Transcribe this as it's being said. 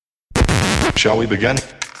Shall we begin?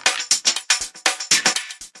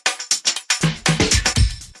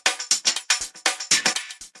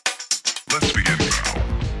 Let's begin now.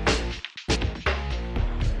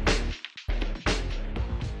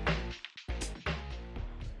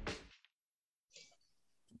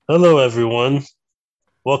 Hello, everyone.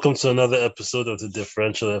 Welcome to another episode of the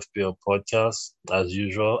Differential FPL podcast. As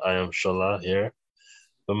usual, I am Shola here.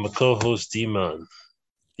 With my co-host D-Man.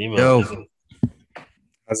 D-Man. Yo,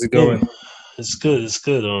 how's it going? It's good. It's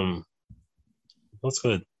good. What's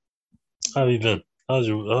good? How have you been? How's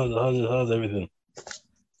everything?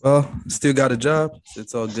 Well, still got a job. So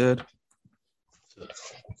it's all good.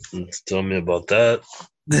 Tell me about that.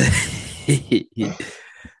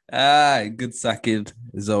 Good sacking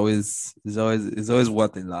is always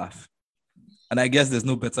worth a laugh. And I guess there's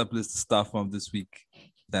no better place to start from this week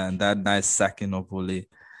than that nice sacking of Ole.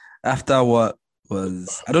 After what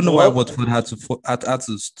was, I don't know why Watford had to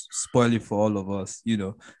spoil it for all of us. You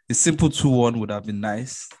know, a simple 2-1 would have been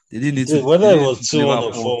nice. They didn't need to. Whether it was 2-1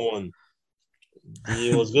 or 4-1,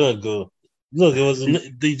 it was gonna go. Look, it was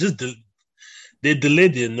they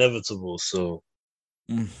delayed the inevitable. So,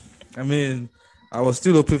 I mean, I was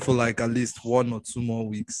still hoping for like at least 1 or 2 more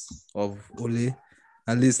weeks of Ole.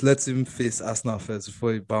 At least let him face Arsenal first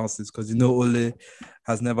before he bounces, because you know Ole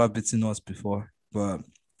has never beaten us before. But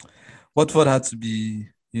Watford had to be,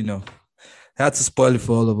 had to spoil it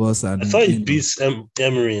for all of us. And I thought he beat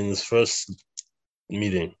Emery in his first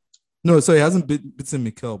meeting. No, sorry, he hasn't beaten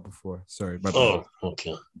Mikel before. Sorry, my bad. Oh,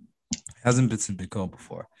 okay. He hasn't beaten Mikel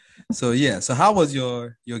before. So yeah. So how was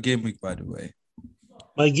your game week, by the way?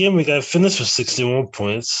 My game week, I finished with 61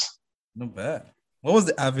 points. Not bad. What was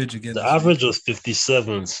the average again? The average was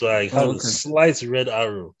 57, so I had a slight red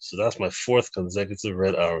arrow. So that's my 4th consecutive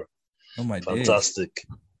red arrow. Oh my days. Fantastic.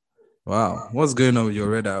 Wow. What's going on with your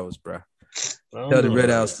red arrows, bro? Tell the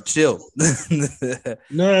red arrows to chill.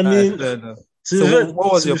 No, I mean... So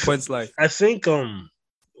what was your points like? I think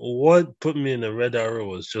what put me in the red arrow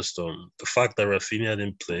was just the fact that Rafinha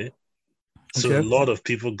didn't play. So a lot of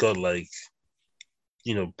people got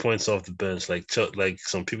points off the bench. Like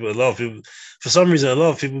some people, a lot of people, for some reason, a lot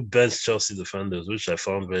of people benched Chelsea defenders, which I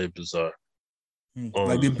found very bizarre.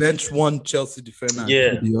 Like they bench one Chelsea defender,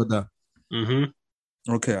 yeah, and the other. Mm-hmm.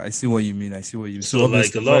 Okay, I see what you mean. So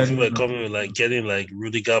like a lot of people are coming with like getting like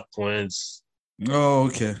Rudiger points. Oh,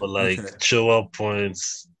 okay. Or like Chilwell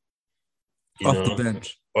points. Off the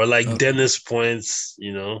bench. Or like Dennis points,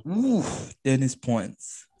 Ooh, Dennis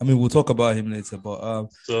points. I mean, we'll talk about him later, but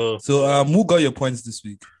so who got your points this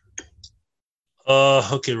week?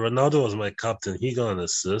 Okay, Ronaldo was my captain. He got an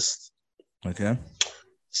assist. Okay.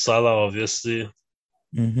 Salah, obviously.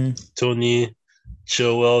 Mm-hmm. Tony,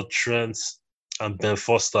 Chilwell, Trent, and Ben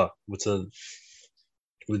Foster with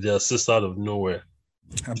the assist out of nowhere.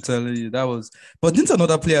 I'm telling you, that was. But didn't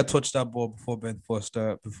another player touch that ball before Ben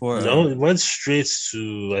Foster? No, it went straight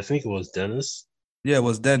to. I think it was Dennis. Yeah, it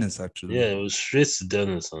was Dennis actually. Yeah, it was straight to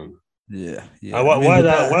Dennis. Yeah. Why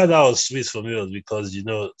that was sweet for me was because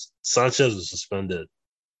Sanchez was suspended.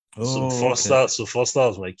 Oh, so Foster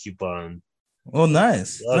was my keeper, and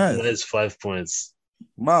nice. Nice 5 points.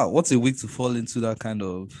 Wow, what's a week to fall into that kind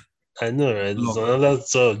of? I know, right? It's another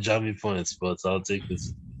sort of jammy points, but I'll take it.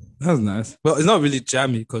 That's nice. Well, it's not really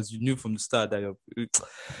jammy because you knew from the start that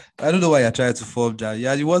I don't know why you're trying to form jammy.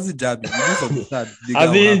 Yeah, it wasn't jammy. You knew from the start.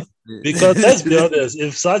 I mean, because let's be honest,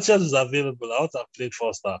 if Sanchez is available, I would have played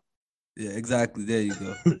Foster. Yeah, exactly. There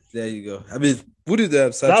you go. I mean, who did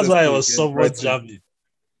Sanchez? That's why it was somewhat jammy.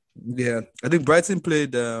 Yeah, I think Brighton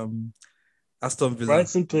played Aston Villa.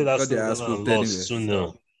 Brighton played Aston Villa and lost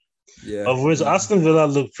 2-0. Yeah. Of which Aston Villa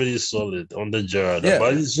looked pretty solid under Gerrard. Yeah.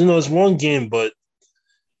 But it's one game, but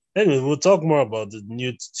anyway, we'll talk more about the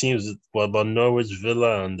new teams, about Norwich,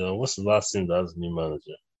 Villa, and what's the last team that has a new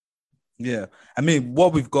manager? Yeah. I mean,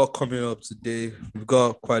 what we've got coming up today, we've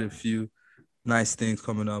got quite a few nice things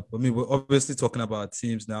coming up. I mean, we're obviously talking about our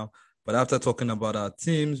teams now, but after talking about our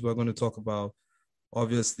teams, we're going to talk about,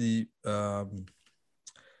 obviously,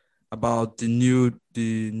 about the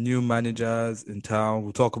new managers in town.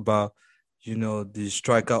 We'll talk about, the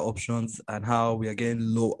striker options and how we are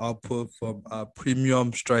getting low output from our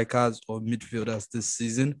premium strikers or midfielders this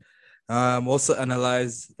season. Also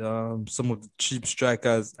analyze some of the cheap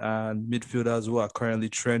strikers and midfielders who are currently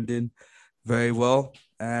trending very well.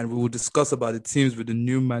 And we will discuss about the teams with the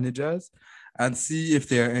new managers and see if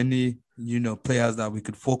there are any, players that we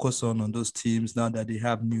could focus on those teams now that they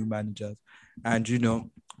have new managers. And,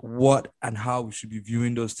 what and how we should be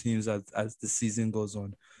viewing those teams as the season goes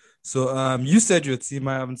on. So you said your team,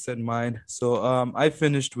 I haven't said mine. So I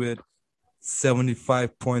finished with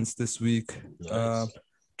 75 points this week. Nice.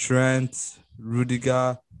 Trent,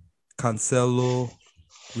 Rudiger, Cancelo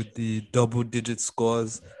with the double-digit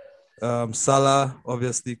scores. Salah,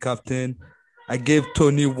 obviously captain. I gave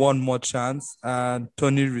Tony one more chance, and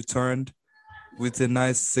Tony returned with a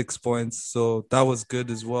nice 6 points. So that was good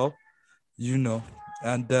as well, you know.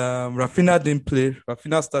 And Rafinha didn't play.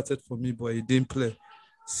 Rafinha started for me, but he didn't play.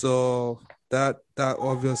 So that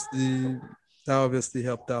obviously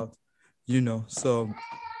helped out, you know. So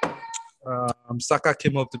Saka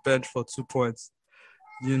came off the bench for 2 points,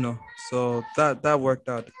 you know. So that worked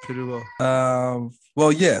out pretty well.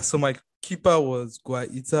 Well, yeah. So my keeper was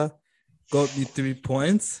Guaita, got me 3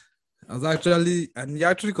 points. And he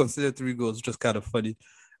actually considered 3 goals, which was kind of funny.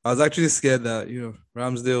 I was actually scared that, you know,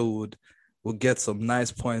 Ramsdale would get some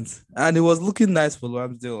nice points. And it was looking nice for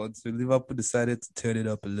Ramsdale until Liverpool decided to turn it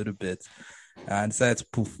up a little bit and decided to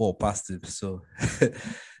put 4 past him. So,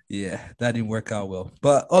 yeah, that didn't work out well.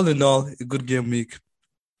 But all in all, a good game week.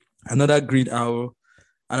 Another green arrow.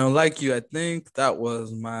 And unlike you, I think that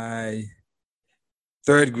was my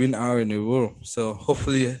 3rd green arrow in a row. So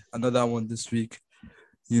hopefully another one this week,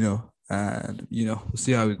 you know. And, you know, we'll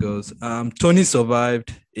see how it goes. Tony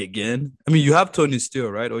survived again. I mean, you have Tony still,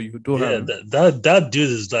 right? Or you don't have him? That dude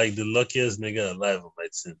is like the luckiest nigga alive on my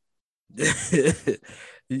team.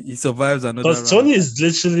 he survives another round. Because Tony is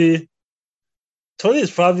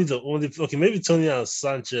probably the only... Okay, maybe Tony and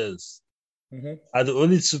Sanchez are the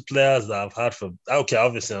only 2 players that I've had from... Okay,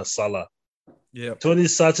 obviously, and Salah. Yeah. Tony,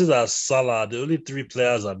 Sanchez, and Salah are the only 3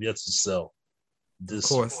 players I've yet to sell. Of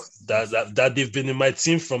course. That they've been in my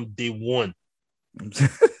team from day one.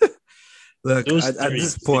 Look, at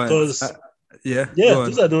this point, those are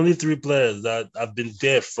the only 3 players that have been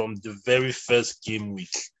there from the very first game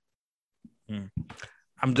week.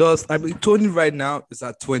 Tony right now is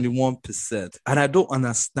at 21%, and I don't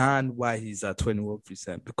understand why he's at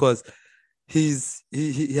 21% because he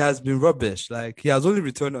has been rubbish. Like, he has only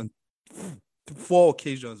returned on 4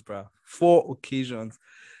 occasions, bro. 4 occasions.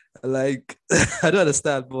 Like, I don't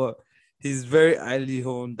understand, but he's very highly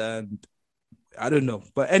honed, and I don't know.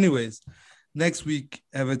 But anyways, next week,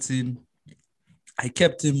 Everton, I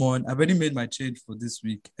kept him on. I've already made my change for this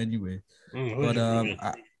week anyway. But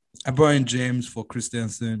I brought in James for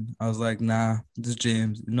Christensen. I was like, nah, this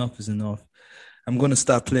James, enough is enough. I'm going to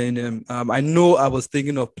start playing him. I know I was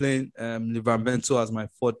thinking of playing Livramento as my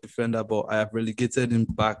 4th defender, but I have relegated him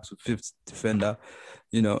back to 5th defender.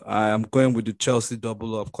 You know, I am going with the Chelsea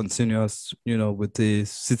double of continuous, you know, with the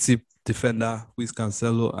City defender, who is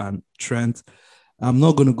Cancelo and Trent. I'm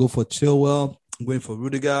not going to go for Chilwell. I'm going for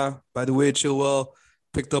Rudiger. By the way, Chilwell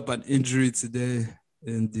picked up an injury today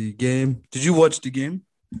in the game. Did you watch the game?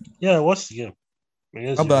 Yeah, I watched the game.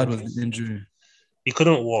 How bad was the injury? He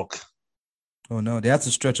couldn't walk. Oh, no. They had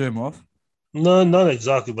to stretch him off? No, not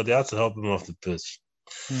exactly, but they had to help him off the pitch.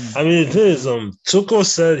 I mean, the thing is, Tuchel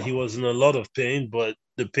said he was in a lot of pain, but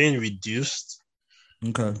the pain reduced.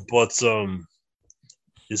 Okay. But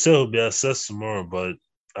he said he'll be assessed tomorrow, but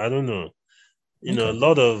I don't know. You know, a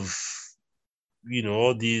lot of, you know,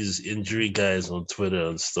 all these injury guys on Twitter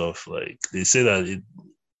and stuff, like, they say that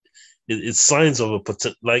it's signs of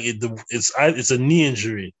it's a knee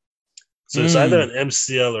injury. So it's either an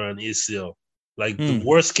MCL or an ACL. Like, the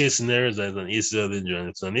worst case scenario is that it's an ACL injury, and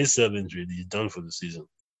if it's an ACL injury, he's done for the season.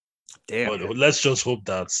 Damn. But let's just hope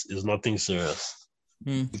that it's nothing serious.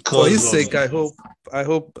 For his sake, I hope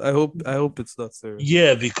it's not serious.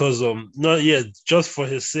 Yeah, because just for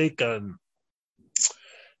his sake, and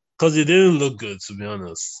because it didn't look good, to be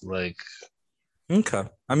honest. Like, okay.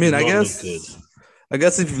 I mean, I guess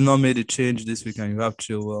if you've not made a change this week and you have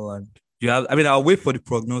Chilwell and you have, I mean, I'll wait for the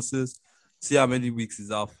prognosis. See how many weeks he's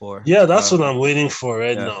out for. Yeah, that's what I'm waiting for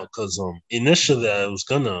now. Because initially I was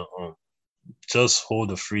gonna just hold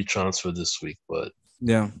a free transfer this week, but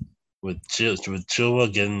with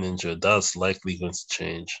Chilwell getting injured, that's likely going to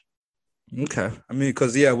change. Okay, I mean,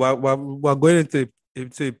 because we're going into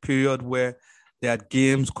a period where there are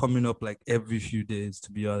games coming up like every few days.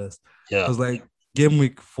 To be honest, yeah, it was like game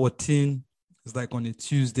week 14 is like on a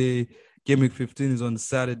Tuesday. Game week 15 is on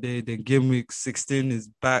Saturday. Then game week 16 is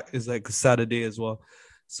like a Saturday as well.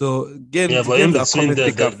 So games are coming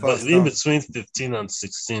thick and fast. In between 15 and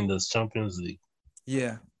 16, there's Champions League.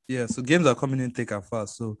 Yeah. So games are coming in thick and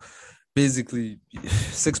fast. So basically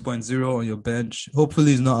 6.0 on your bench.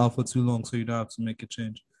 Hopefully it's not out for too long, so you don't have to make a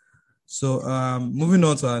change. So moving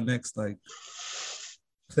on to our next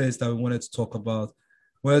place that we wanted to talk about.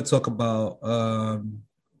 We wanted to talk about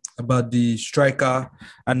the striker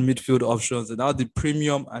and midfield options and how the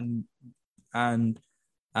premium and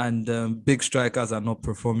big strikers are not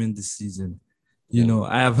performing this season. You know,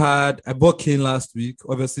 I bought Kane last week.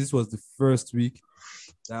 Obviously, this was the first week.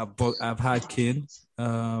 I've had Kane.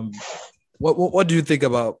 What do you think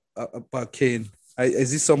about Kane?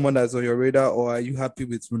 Is he someone that's on your radar, or are you happy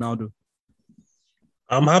with Ronaldo?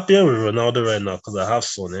 I'm happier with Ronaldo right now because I have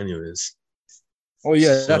Son anyways. Oh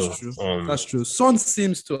yeah, that's So true. That's true. Son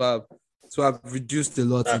seems to have reduced a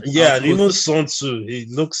lot. Yeah, and even Son too. He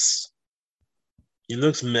looks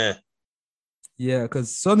meh. Yeah,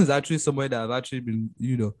 because Son is actually somewhere that I've actually been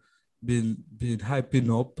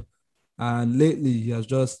hyping up, and lately he has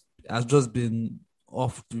just been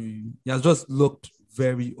off. He has just looked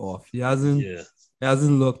very off. Yeah. He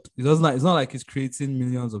hasn't looked. It doesn't. It's not like he's creating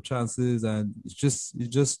millions of chances, and it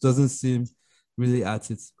just doesn't seem really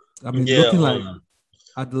at it. I mean, Yeah. looking like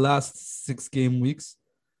at the last 6 game weeks,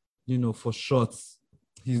 for shots,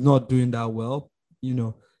 he's not doing that well.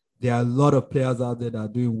 There are a lot of players out there that are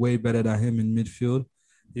doing way better than him in midfield.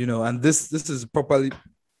 And this is properly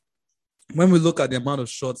when we look at the amount of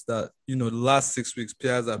shots that the last 6 weeks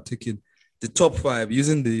players have taken, the top 5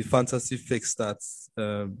 using the fantasy fake stats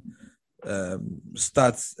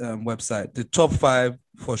website, the top 5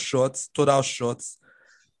 for total shots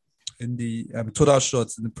in the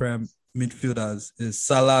Prem midfielders is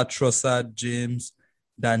Salah, Trossard, James,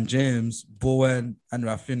 Dan James, Bowen, and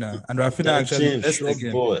Rafinha. And Rafinha actually missed the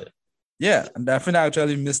game. Boy. Yeah, and Rafinha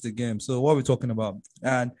actually missed the game. So what are we talking about?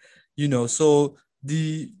 And so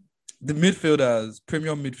the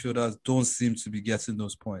premium midfielders don't seem to be getting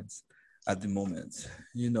those points at the moment.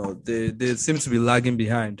 They seem to be lagging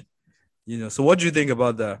behind. So what do you think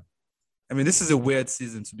about that? I mean, this is a weird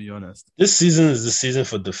season, to be honest. This season is the season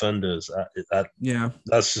for defenders. Yeah,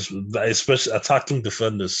 that's just especially attacking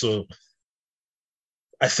defenders. So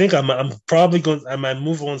I think I'm probably going. I might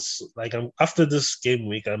move on. Like after this game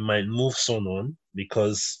week, I might move Son on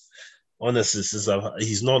because honestly,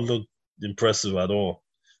 he's not looked impressive at all.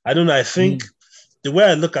 I don't know. I think the way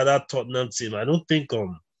I look at that Tottenham team, I don't think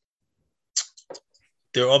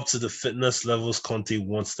they're up to the fitness levels Conte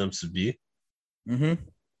wants them to be. Mm-hmm.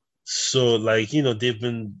 So, they've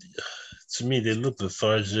been, to me, they look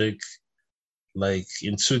lethargic. Like,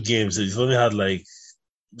 in 2 games, they've only had, they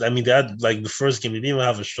had, the first game, they didn't even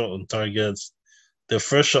have a shot on target. Their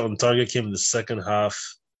first shot on target came in the second half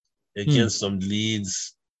against some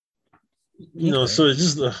Leeds. So it's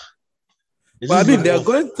just... I mean, they're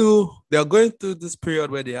going through this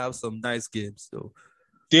period where they have some nice games, though.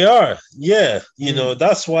 They are, yeah.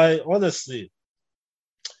 That's why, honestly,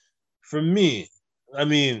 for me, I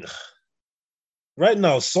mean, right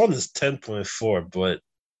now, Son is 10.4, but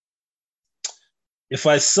if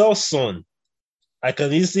I sell Son, I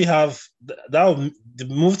can easily have the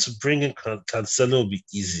move to bring in Cancelo will be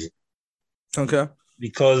easy. Okay.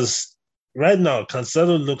 Because right now,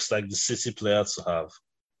 Cancelo looks like the City player to have.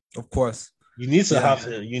 Of course. You need to have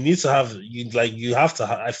him. You have to.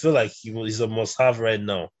 I feel like he's a must-have right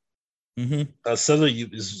now. Mm-hmm. Cancelo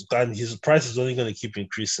his price is only going to keep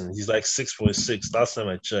increasing. He's like 6.6 last time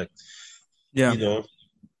I checked. Yeah.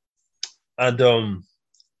 And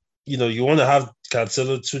you want to have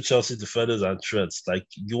Cancelo, 2 Chelsea defenders, and Trent. Like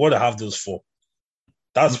you want to have those 4.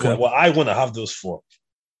 That's what I want to have those 4.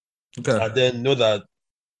 Okay. And then know that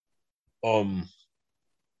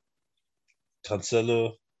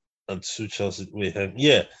Cancelo and 2 Chelsea. Wait,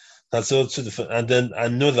 Cancelo 2 defenders, and then I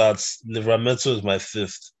know that Livramento is my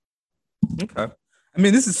 5th. Okay. I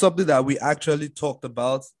mean, this is something that we actually talked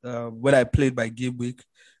about when I played my game week,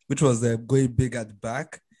 which was going big at the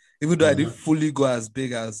back. Even though I didn't fully go as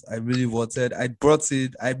big as I really wanted, I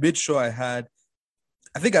made sure I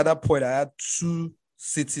think at that point I had 2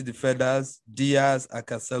 City defenders, Diaz and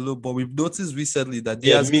Cancelo, but we've noticed recently that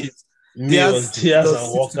Diaz and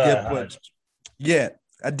Walker get benched. Yeah,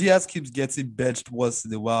 and Diaz keeps getting benched once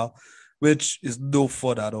in a while, which is no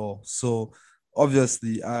fun at all. So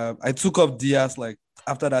obviously, I took up Diaz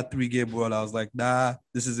after that 3-game run. I was like, nah,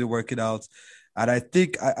 this isn't working out. And I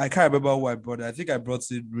think I can't remember who I brought. I think I brought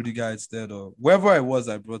in Rudiger instead, or wherever I was,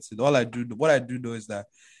 I brought in. What I do know is that,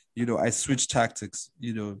 I switched tactics.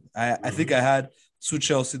 I think I had 2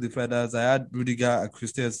 Chelsea defenders. I had Rudiger and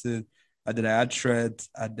Christensen, and then I had Trent,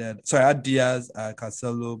 I had Diaz and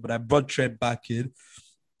Cancelo, but I brought Trent back in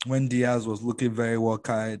when Diaz was looking very well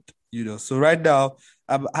kind. So right now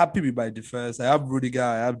I'm happy with my defense. I have Rudiger,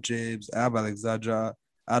 I have James, I have Alexandra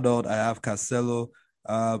Arnold, I have Cancelo.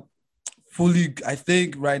 I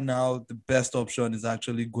think right now the best option is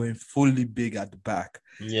actually going fully big at the back.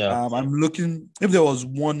 Yeah. I'm looking if there was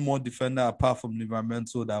one more defender apart from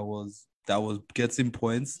Livramento that was getting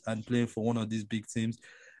points and playing for one of these big teams,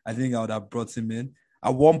 I think I would have brought him in.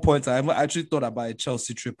 At one point, I actually thought about a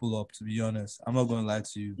Chelsea triple up, to be honest. I'm not going to lie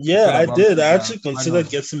to you. Yeah, I did. I actually considered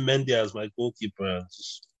getting Mendy as my goalkeeper.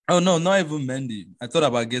 Oh no, not even Mendy. I thought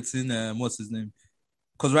about getting what's his name?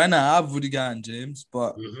 Because right now I have Rudiger and James,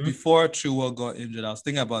 but Mm-hmm. before Chilwell got injured, I was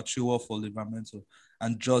thinking about Chilwell for Livramento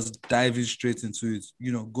and just diving straight into it,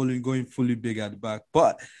 going fully big at the back.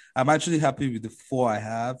 But I'm actually happy with the four I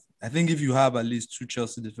have. I think if you have at least two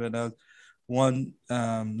Chelsea defenders, one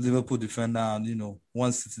Liverpool defender, and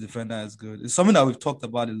one City defender is good. It's something that we've talked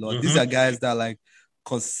about a lot. These Mm-hmm. are guys that like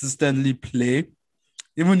consistently play.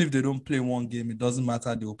 Even if they don't play one game, it doesn't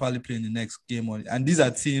matter. They will probably play in the next game. And these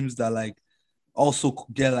are teams that like also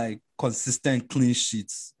get like consistent clean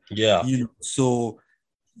sheets. Yeah. So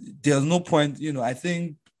there's no point, I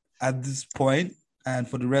think at this point and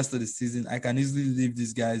for the rest of the season, I can easily leave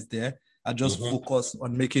these guys there. I just Mm-hmm. focus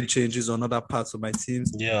on making changes on other parts of my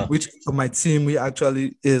teams, Yeah. which for my team we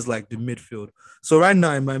actually is like the midfield. So right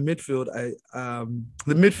now in my midfield,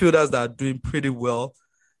 the midfielders that are doing pretty well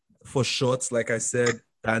for shots, like I said,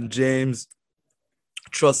 Dan James,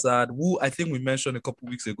 Trossard, who I think we mentioned a couple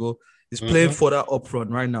weeks ago, is playing Mm-hmm. further up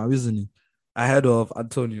front right now, isn't he? Ahead of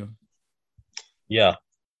Antonio. Yeah.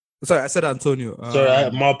 Sorry, I said Antonio.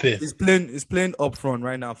 Sorry, Mape. He's playing up front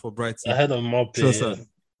right now for Brighton. Ahead of Mape, Trossard.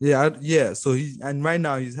 Yeah. So right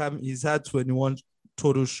now he's had 21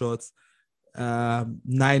 total shots, 9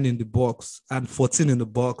 in the box and 14 in the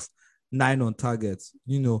box, 9 on target.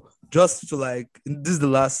 Just to like this is the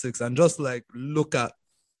last 6, and just like look at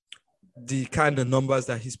the kind of numbers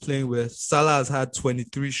that he's playing with. Salah has had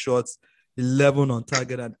 23 shots, 11 on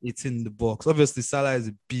target, and 18 in the box. Obviously, Salah is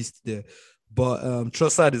a beast there, but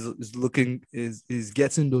Trossard is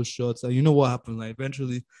getting those shots, and you know what happens? Like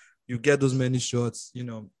eventually, you get those many shots,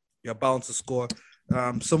 you're bound to score.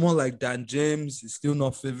 Someone like Dan James is still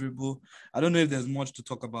not favorable. I don't know if there's much to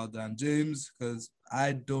talk about Dan James because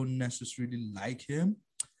I don't necessarily like him.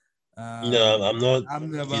 no, I'm not.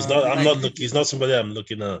 I'm never He's not. I'm like not looking. He's not somebody I'm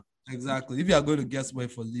looking at. exactly. If you are going to get somebody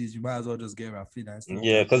for Leeds, you might as well just get Rafinha instead of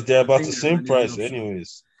Yeah, Dan because James. they're I about the think there's same an easy price, option.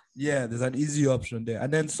 anyways. Yeah, there's an easy option there,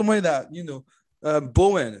 and then somebody that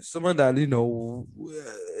Bowen, someone that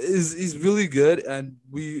is really good, and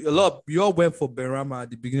we all went for Berama at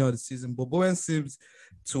the beginning of the season, but Bowen seems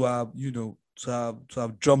to have to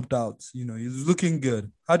have jumped out. He's looking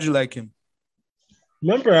good. How do you like him?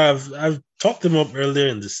 Remember, I've talked him up earlier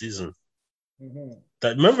in the season. Mm-hmm.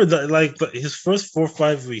 That remember that like his first 4 or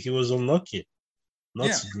 5 weeks, he was unlucky not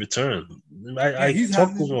Yeah, to return. yeah, I he's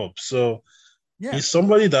talked him having up, so yeah. he's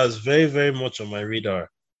somebody that's very very much on my radar.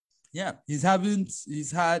 Yeah, he's had in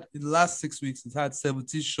the last 6 weeks, he's had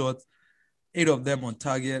 17 shots, 8 of them on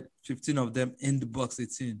target, 15 of them in the box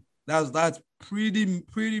 18. That's pretty.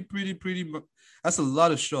 That's a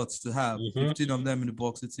lot of shots to have, Mm-hmm. 15 of them in the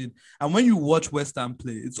box 18. And when you watch West Ham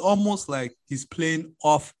play, it's almost like he's playing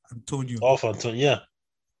off Antonio. Off Anton, yeah.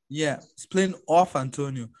 Yeah, he's playing off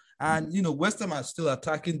Antonio. And West Ham are still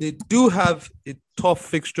attacking. They do have a tough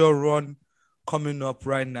fixture run coming up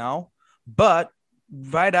right now, but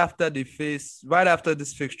right after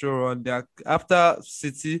this fixture run, they're after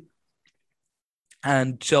City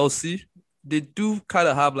and Chelsea, they do kind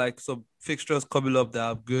of have like some fixtures coming up that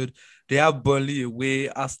are good. They have Burnley away,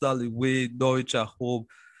 Arsenal away, Norwich at home.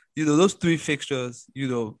 Those 3 fixtures,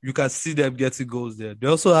 you can see them getting goals there. They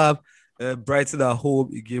also have Brighton at home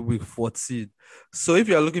in game week 14. So if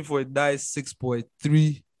you're looking for a nice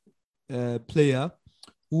 6.3 player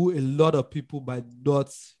who a lot of people might not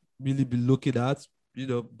really be looking at,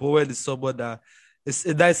 Bowen is someone that it's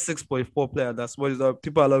a nice 6.4 player. That's what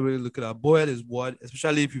people are not really looking at. Bowen is one,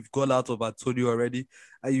 especially if you've gone out of Antonio already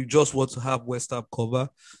and you just want to have West Ham cover.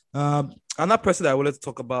 Another person that I wanted to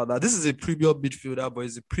talk about now, this is a premium midfielder, but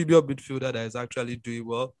he's a premium midfielder that is actually doing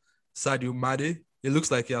well. Sadio Mane. It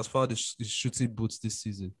looks like he has found his shooting boots this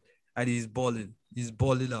season, and he's balling. He's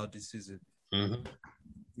balling out this season. Mm-hmm.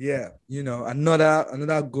 Yeah,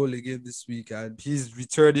 another goal again this week, and he's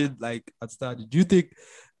returning like at start. Do you think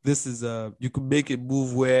this is you could make a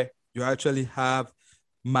move where you actually have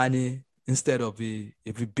Mane instead of a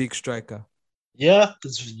big striker? Yeah,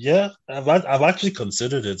 I've actually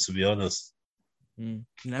considered it, to be honest. I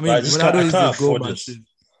But I mean, just can't. Ronaldo I is a can't goal afford it. machine.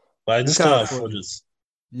 But I You just can't can't afford afford it. it.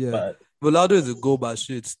 Yeah, But Ronaldo is a goal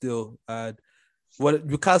machine still, and what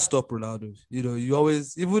you can't stop Ronaldo. You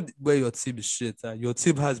always even when your team is shit, and your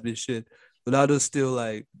team has been shit. Ronaldo still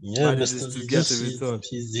like yeah, manages Mister, to he get a just return.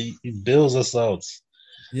 he bails us out.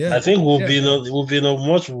 I Yeah, think yeah. we'll be in a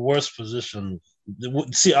much worse position.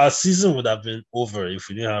 See, our season would have been over if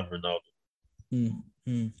we didn't have Ronaldo,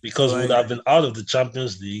 So because we would like, have been out of the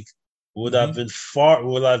Champions League. We would have mm-hmm, been far.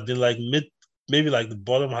 We would have been like maybe like the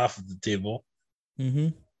bottom half of the table. mm-hmm.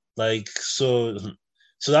 Like so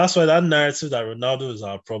that's why that narrative that Ronaldo is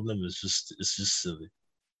our problem is just it's just silly.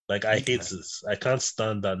 Like, I hate Okay. this. I can't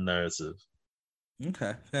stand that narrative.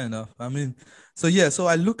 Okay, fair enough. I mean, so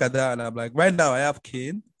I look at that and I'm like, right now I have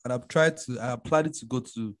Kane, and I'm planning to go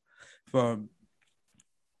to from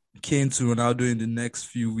Kane to Ronaldo in the next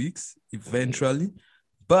few weeks, eventually.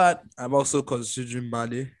 But I'm also considering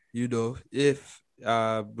Mane. If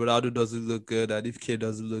Ronaldo doesn't look good and if Kane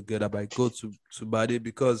doesn't look good, I might go to Mane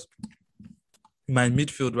because in my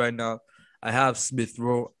midfield right now, I have Smith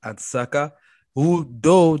Rowe and Saka, who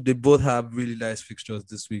though they both have really nice fixtures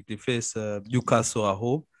this week. They face Newcastle at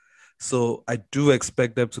home. So I do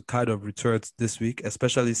expect them to kind of return this week,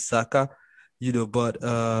 especially Saka. But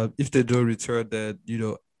if they don't return, then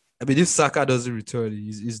I mean, if Saka doesn't return,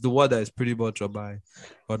 he's the one that is pretty much on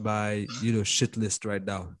my shit list right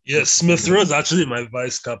now. Yeah, Smith Rowe is actually my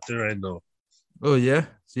vice captain right now. Oh yeah,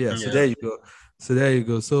 yeah. So Yeah. there you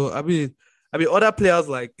go. So I mean, other players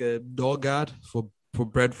like Norgard for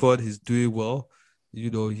Brentford, he's doing well.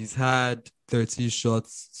 He's had 13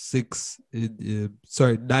 shots, 9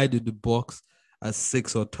 in the box, and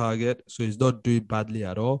 6 on target. So he's not doing badly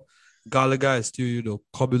at all. Gallagher is still,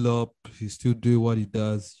 coming up. He's still doing what he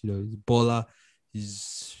does. He's a baller.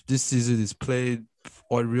 This season is playing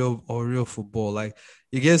unreal football. Like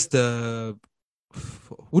against the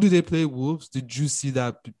who did they play? Wolves. Did you see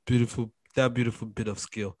that beautiful bit of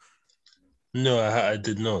skill? No, I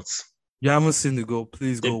did not. You haven't seen the goal.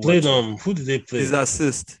 Please They go played watch it. Who did they play? His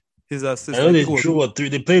assist. I I know they think drew what 3.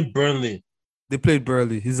 They played Burnley. they played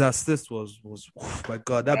Burley. His assist was oh my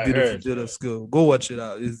god, that I beautiful heard. bit of skill. Go watch it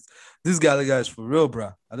out. This guy is for real,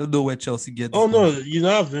 bro. I don't know where Chelsea gets Oh this no,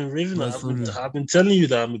 guy. I've been raving. But it's for real. I've been telling you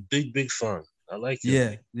that I'm a big fan. I like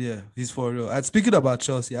him. Yeah, he's for real. And speaking about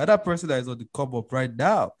Chelsea, another person that is on the come up right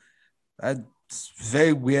now, and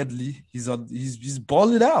very weirdly, he's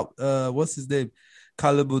balling out. What's his name?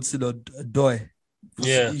 Callum Hudson-Odoi.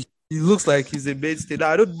 Yeah. He looks like he's a mainstay.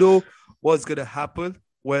 Now I don't know what's gonna happen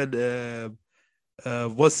when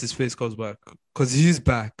what's his face comes back, because he's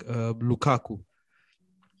back. Lukaku.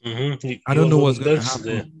 Mm-hmm. I don't know what's the gonna bench happen.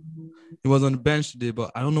 today. He was on the bench today,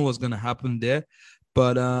 but I don't know what's gonna happen there.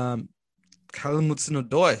 But Callum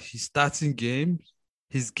Hudson-Odoi, he's starting games.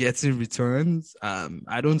 He's getting returns.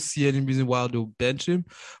 I don't see any reason why they'll bench him.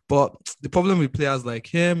 But the problem with players like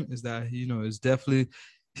him is that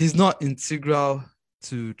he's not integral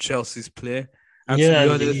to Chelsea's play. And to Yeah, be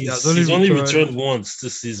and honest, he has he's only returned. returned once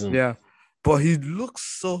this season. Yeah, but he looks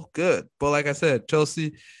so good. But like I said,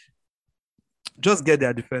 Chelsea just get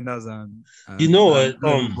their defenders and You know and what?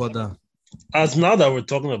 don't even bother. As now that we're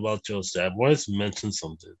talking about Chelsea, I wanted to mention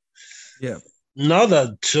something. Yeah, Now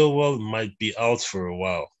that Chilwell might be out for a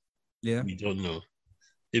while, yeah. we don't know.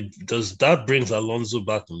 Does that brings Alonso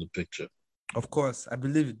back in the picture? Of course, I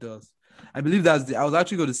believe it does. I believe I was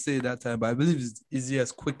actually going to say that time, but I believe it's the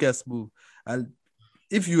easiest, quickest move. And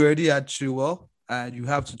if you already had Chilwell and you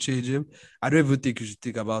have to change him, I don't even think you should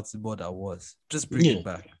think about it more than once. Just bring him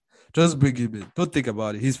back. Just bring him in. Don't think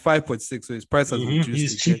about it. He's 5.6, so his price has reduced.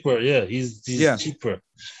 He's cheaper. Yeah, he's cheaper.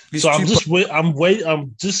 He's so cheaper. I'm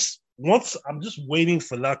just waiting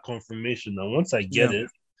for that confirmation. And once I get it,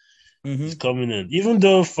 he's coming in. Even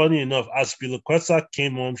though, funny enough, Aspilicueta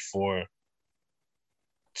came on for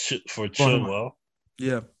Chilwell.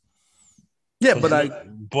 Yeah, but I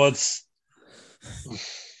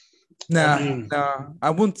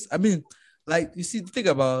won't. I mean, like you see, the thing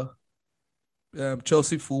about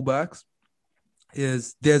Chelsea fullbacks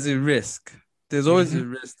is there's a risk. There's always a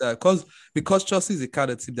risk that because Chelsea is a kind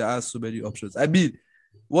of team that has so many options. I mean,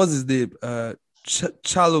 what's his name?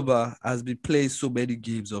 Chalobah has been playing so many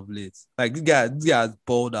games of late. Like this guy has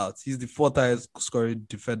balled out. He's the 4th highest scoring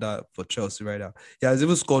defender for Chelsea right now. He has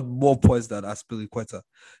even scored more points than Aspilicueta.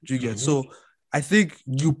 Do you get? So I think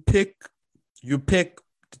you pick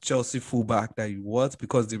the Chelsea fullback that you want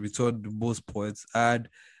because they return the most points, and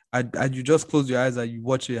you just close your eyes and you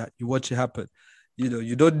watch it happen.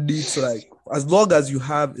 You don't need to, like, as long as you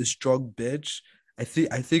have a strong bench, I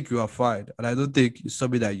think you are fine. And I don't think it's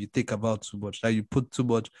something that you think about too much, that you put too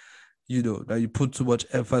much, that you put too much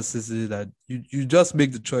emphasis in, that you just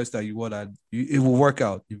make the choice that you want, and it will work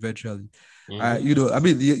out eventually. I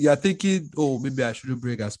mean, you're thinking, oh, maybe I shouldn't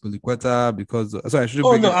bring Aspilicueta because I shouldn't.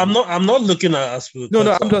 Oh no, I'm not looking at Aspilicueta.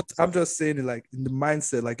 No, I'm just saying it, like, in the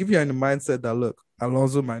mindset. Like, if you're in the mindset that, look,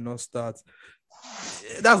 Alonso might not start,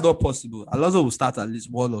 that's not possible. Alonso will start at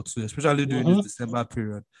least 1 or 2, especially during this December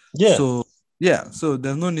period. Yeah. So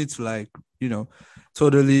there's no need to, like,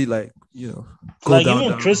 totally, like, go like down.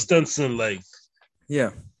 Even Christensen, like,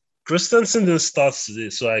 Christensen didn't start today,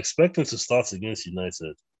 so I expect him to start against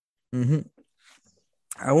United.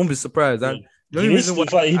 I won't be surprised. And The only reason why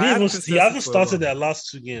he I had didn't even he Christensen hasn't for a started while. their last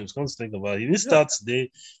 2 games. Come to think about it. He didn't Yeah. start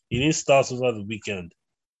today. He didn't start over the weekend.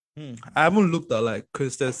 I haven't looked at like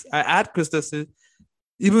Christensen. I had Christensen.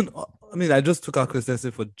 I just took out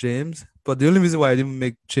Christensen for James, but the only reason why I didn't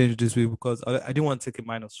make change this week because I didn't want to take a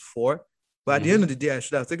 -4. But at the end of the day, I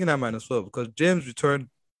should have taken that -4 because James returned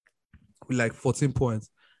with like 14 points.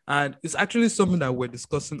 And it's actually something that we're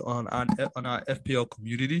discussing on our FPL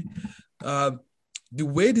community. The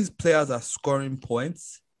way these players are scoring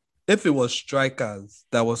points, if it was strikers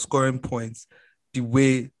that were scoring points, the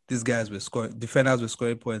way these guys were scoring, defenders were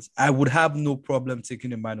scoring points, I would have no problem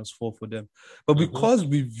taking a -4 for them. But because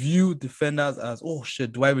we view defenders as, oh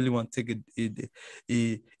shit, do I really want to take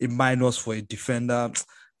a minus for a defender?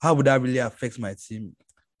 How would that really affect my team?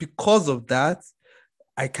 Because of that,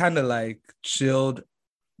 I kind of like chilled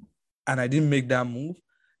and I didn't make that move.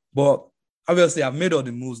 But obviously, I've made all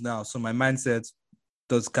the moves now, so my mindset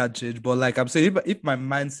can't change. But like I'm saying, if my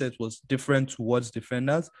mindset was different towards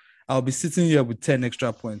defenders, I'll be sitting here with 10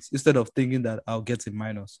 extra points instead of thinking that I'll get a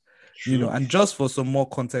minus. True. And just for some more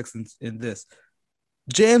context in this,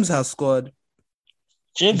 James has scored.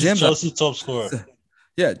 James is Chelsea top scorer.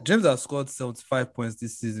 Yeah, James has scored 75 points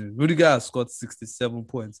this season. Rudiger has scored 67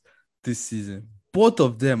 points this season. Both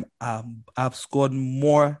of them have scored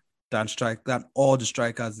more than all the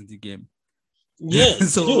strikers in the game. Yeah,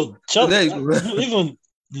 so there you go. Even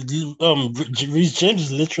Reece James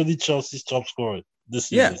is literally Chelsea's top scorer this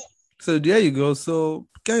season. Yeah. So there you go. So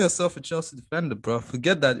get yourself a Chelsea defender, bro.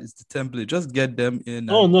 Forget that it's the template. Just get them in.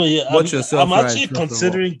 Oh no, yeah. Watch yourself. I'm actually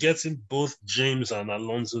considering getting both James and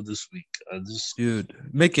Alonso this week. Dude,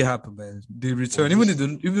 make it happen, man. They return, even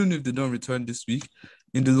if they don't return this week,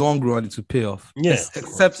 in the long run, it will pay off. Yeah.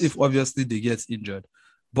 Except if obviously they get injured.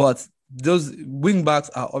 But those wing backs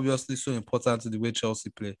are obviously so important to the way Chelsea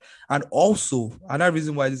play. And also, another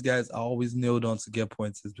reason why these guys are always nailed on to get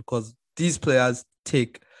points is because these players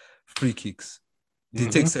take free kicks. They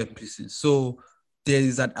take set pieces. So there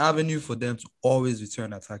is an avenue for them to always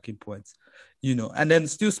return attacking points. And then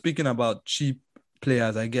still speaking about cheap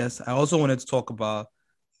players, I guess, I also wanted to talk about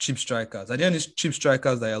cheap strikers. Are there any cheap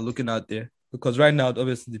strikers that you're looking out there? Because right now,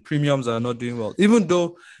 obviously, the premiums are not doing well. Even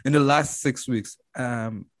though in the last 6 weeks,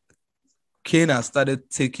 Kane has started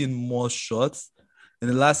taking more shots. In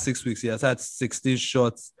the last 6 weeks, he has had 16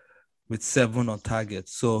 shots with 7 on target.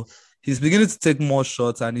 So he's beginning to take more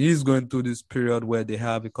shots, and he's going through this period where they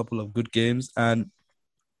have a couple of good games, and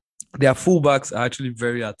their fullbacks are actually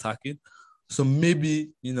very attacking. So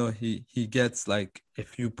maybe, he gets like a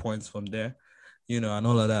few points from there, and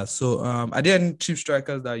all of that. So are there any cheap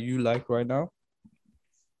strikers that you like right now?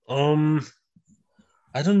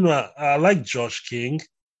 I don't know. I like Josh King.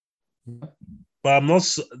 But I'm not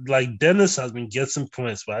like Dennis has been getting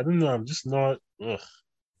points, but I don't know. I'm just not.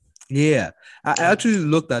 Yeah, I actually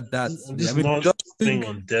looked at that. I'm just not thing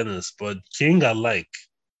on Dennis, but King I like.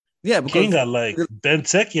 Yeah, because King I like.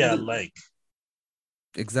 Benteke I like.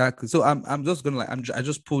 Exactly. So I'm just gonna I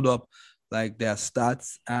just pulled up like their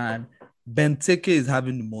stats, and Benteke is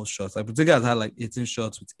having the most shots. Like Benteke has had like 18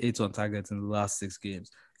 shots with 8 on target in the last 6 games.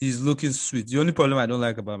 He's looking sweet. The only problem I don't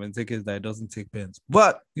like about Benteke is that he doesn't take pens.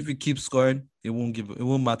 But if he keeps scoring, it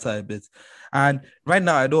won't matter a bit. And right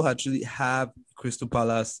now, I don't actually have Crystal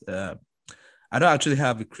Palace. I don't actually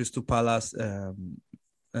have a Crystal Palace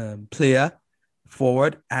player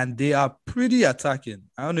forward, and they are pretty attacking.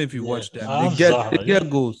 I don't know if you watch them. They get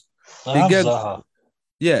goals. They get Zaha.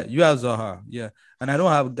 Yeah, you have Zaha. Yeah, and I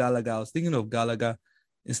don't have Gallagher. I was thinking of Gallagher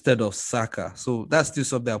instead of Saka. So that's still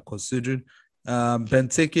something I'm considering.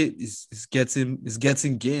 Benteke is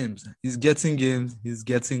getting games. He's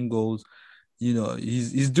getting goals.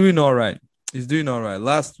 He's doing all right. He's doing all right.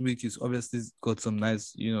 Last week he's obviously got some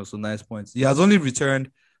nice points. He has only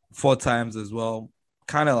returned 4 times as well,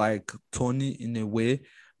 kind of like Tony in a way.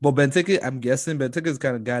 But Benteke, I'm guessing Benteke is the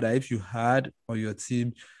kind of guy that if you had on your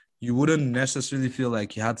team, you wouldn't necessarily feel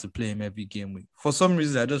like you had to play him every game week. For some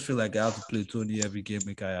reason, I just feel like I have to play Tony every game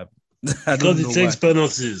week I have. Because it takes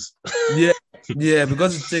penalties. Yeah,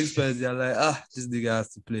 because it takes penalties. You're like, this nigga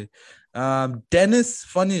has to play. Dennis,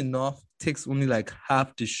 funny enough, takes only like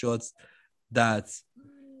half the shots that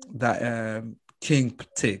King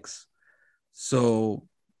takes. So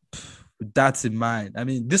with that in mind, I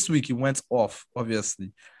mean, this week he went off,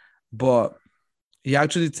 obviously, but he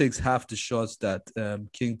actually takes half the shots that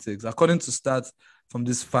King takes. According to stats from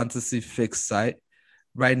this fantasy fix site,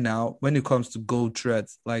 right now, when it comes to goal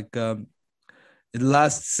threats, like in the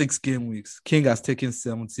last 6 game weeks, King has taken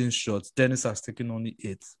 17 shots. Dennis has taken only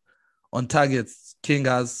 8. On target, King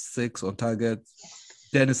has 6 on target.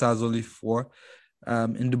 Dennis has only 4.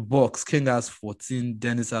 In the box, King has 14.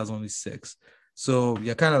 Dennis has only 6. So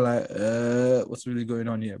you're kind of like, what's really going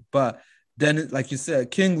on here? But then, like you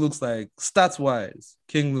said, King looks like stats wise,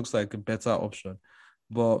 King looks like a better option.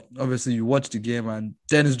 But obviously, you watch the game and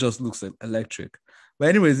Dennis just looks like electric. But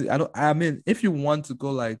anyways, I mean, if you want to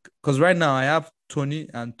go like, because right now I have Tony,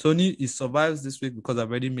 and Tony he survives this week because I've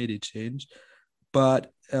already made a change.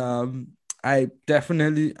 But I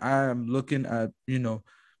am looking at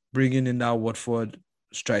bringing in that Watford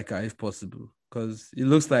striker if possible, because it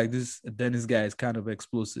looks like this Dennis guy is kind of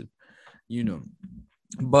explosive, you know.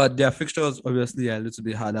 But their fixtures obviously are a little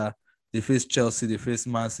bit harder. They face Chelsea, they face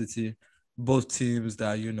Man City, both teams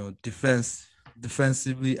that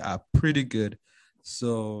defensively are pretty good.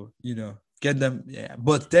 So get them. Yeah,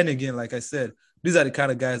 but then again, like I said, these are the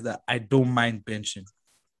kind of guys that I don't mind benching.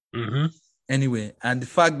 Mm-hmm. Anyway, and the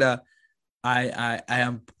fact that I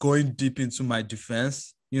am going deep into my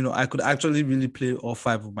defense, I could actually really play all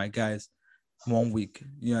 5 of my guys 1 week.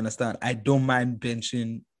 You understand? I don't mind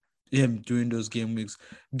benching him during those game weeks.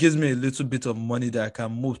 Gives me a little bit of money that I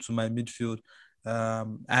can move to my midfield. I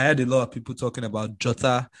had a lot of people talking about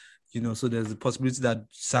Jota, so there's a possibility that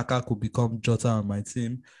Saka could become Jota on my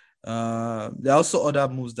team. There are also other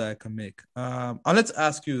moves that I can make. And let's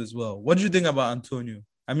ask you as well. What do you think about Antonio?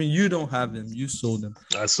 I mean, you don't have him. You sold him.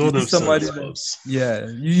 I sold him somebody that, yeah,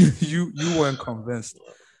 you weren't convinced.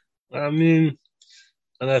 I mean,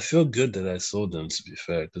 and I feel good that I sold him, to be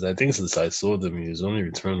fair, because I think since I sold him, he's only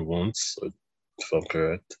returned once, if I'm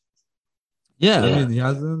correct. Yeah, I mean, he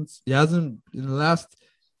hasn't in the last.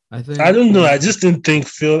 I think I don't know. I just didn't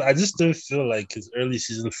feel like his early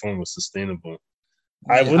season form was sustainable.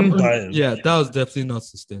 I wouldn't buy him. Yeah, that was definitely not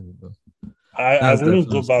sustainable. I wouldn't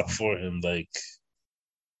go back for him. Like,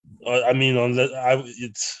 I mean,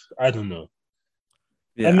 I don't know.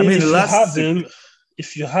 Yeah, I mean,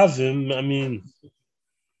 if you have him, I mean,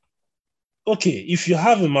 okay, if you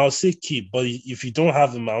have him, I'll say keep. But if you don't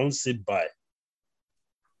have him, I won't say buy.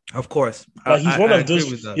 Of course, like he's one of those.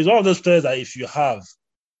 He's one of those players that if you have,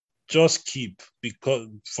 just keep because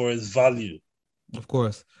for his value. Of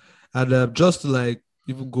course, and just to like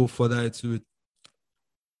even go further into it,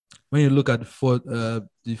 when you look at the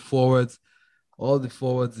forwards, all the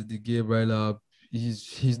forwards in the game right now,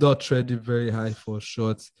 he's not trending very high for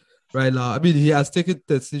shots right now. I mean, he has taken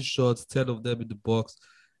 13 shots, 10 of them in the box,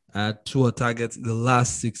 and 2 targets in the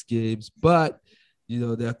last 6 games. But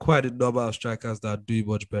there are quite a number of strikers that are doing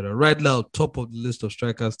much better. Right now, top of the list of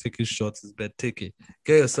strikers taking shots is Benteke.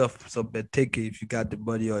 Get yourself some Benteke if you got the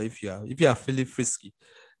money or if you are feeling frisky.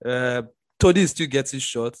 Tony is still getting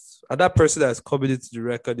shots. And that person that's coming into the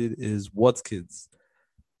record is Watkins.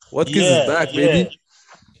 Watkins is back, baby.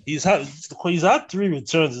 He's had 3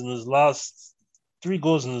 returns in his last 3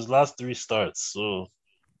 goals in his last 3 starts. So,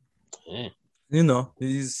 yeah.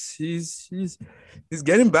 He's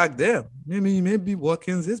getting back there. Maybe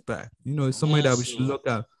Watkins is back. It's somebody that we should look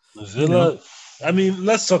at. Villa. I mean,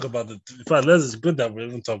 let's talk about it. In fact, it's good that we're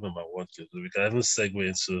even talking about Watkins. We can even segue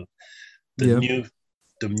into the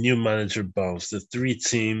new manager bounce. The 3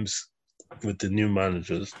 teams with the new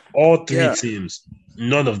managers. All 3 teams.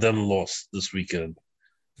 None of them lost this weekend.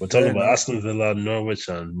 We're talking about Aston Villa, Norwich,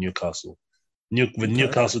 and Newcastle.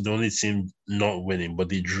 Newcastle, the only team not winning, but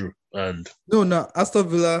they drew. And Aston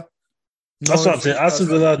Villa. That's what I'm saying. Aston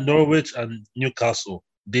Villa, Norwich, and Newcastle.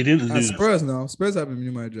 They didn't lose. Spurs now. Spurs have a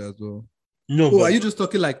new manager as well. No, are you just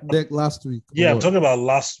talking like last week? Yeah, I'm talking about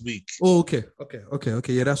last week. Oh, okay.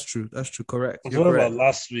 Yeah, that's true. Correct. I'm talking about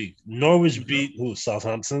last week. Norwich beat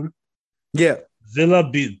Southampton. Yeah. Villa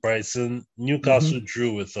beat Brighton. Newcastle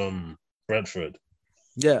drew with Brentford.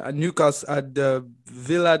 Yeah, and Newcastle and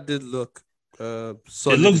Villa did look solid.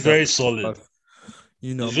 It looked very solid.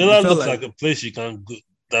 Villa looks like a place you can go.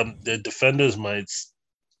 The defenders might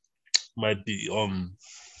be ones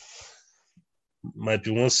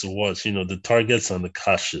to watch. The targets and the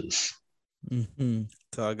cashes.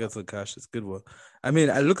 Targets and cashes, good one. I mean,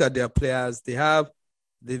 I look at their players. They've had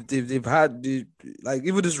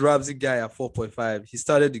even this Ramsey guy at 4.5. He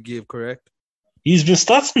started the game, correct? He's been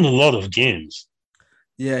starting a lot of games.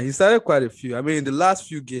 Yeah, he started quite a few. I mean, in the last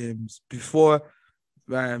few games before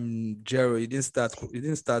Jero, he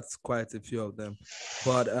didn't start quite a few of them.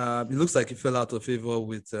 But it looks like he fell out of favor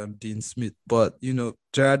with Dean Smith. But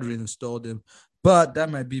Gerrard reinstalled him. But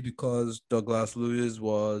that might be because Douglas Luiz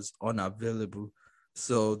was unavailable.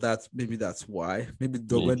 So that's why. Maybe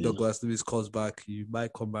when Douglas Luiz comes back, he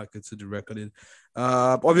might come back into the reckoning.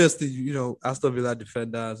 Obviously, Aston Villa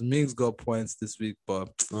defenders, Mings got points this week, but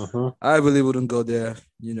I really wouldn't go there,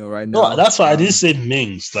 right now. No, that's why I didn't say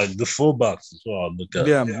Mings, like the fullbacks is what I'll look at.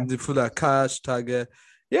 Yeah, the fullback, Cash, Target.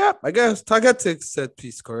 Yeah, I guess Target takes set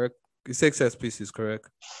piece, correct? He takes set pieces, correct?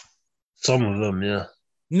 Some of them, yeah.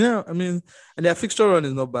 Yeah, I mean, and their fixture run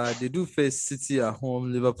is not bad. They do face City at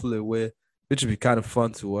home, Liverpool away, which would be kind of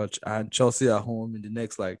fun to watch, and Chelsea at home in the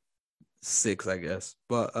next like 6, I guess.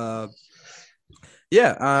 But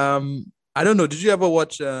yeah, I don't know. Did you ever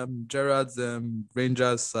watch Gerrard's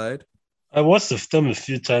Rangers side? I watched them a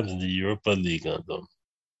few times in the Europa League, and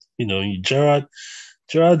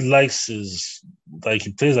Gerard likes his like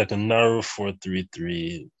he plays like a narrow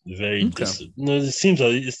 4-3-3, very Okay. disciplined. No, it seems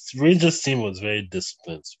like its Rangers team was very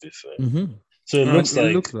disciplined, to be fair. Mm-hmm. So it And looks it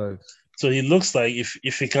like looks like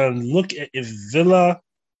if he can look at if Villa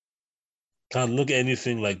can look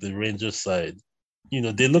anything like the Rangers side,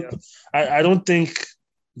 they look. yeah. I don't think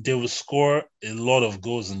they will score a lot of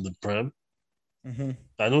goals in the Prem. Mm-hmm.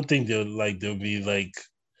 I don't think they'll be like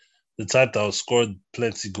the type that will score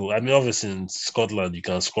plenty goals. I mean, obviously in Scotland you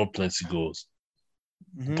can score plenty goals,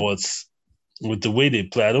 Mm-hmm. but with the way they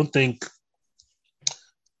play, I don't think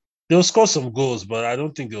they'll score some goals, but I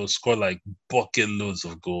don't think they'll score like bucket loads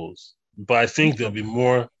of goals. But I think there'll be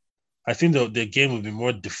more. I think their game will be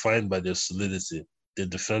more defined by their solidity, their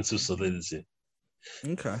defensive solidity.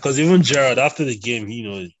 Okay. Because even Gerrard, after the game,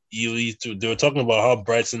 they were talking about how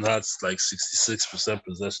Brighton had like 66%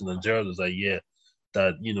 possession, and Gerrard was like, "Yeah,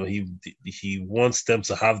 that he wants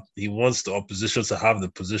the opposition to have the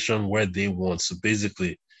position where they want. So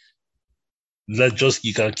basically,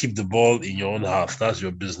 you can keep the ball in your own half. That's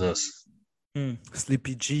your business."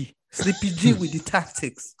 Sleepy G with the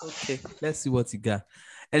tactics. Okay, let's see what he got.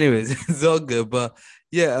 Anyways, it's all good, but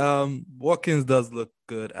yeah, Watkins does look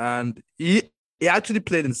good, and he actually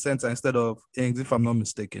played in center instead of Ings, if I'm not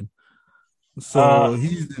mistaken. So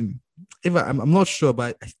I'm not sure,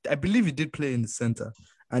 but I believe he did play in the center,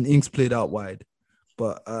 and Ings played out wide.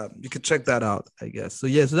 But you can check that out, I guess. So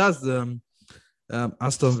yeah, so that's the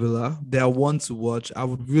Aston Villa. They are one to watch. I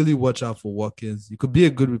would really watch out for Watkins. It could be a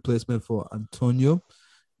good replacement for Antonio,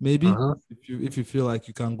 maybe uh-huh. if you feel like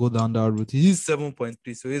you can go down that route. He's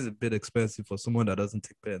 7.3, so he's a bit expensive for someone that doesn't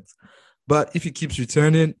take pens. But if he keeps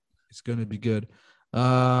returning, it's gonna be good.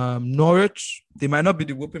 Norwich, they might not be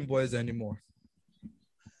the whooping boys anymore.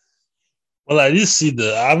 Well, I haven't seen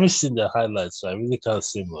the highlights, so I really can't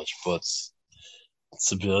say much. But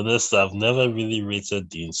to be honest, I've never really rated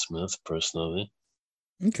Dean Smith personally.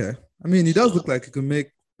 Okay. I mean, he does look like he can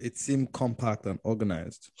make it seem compact and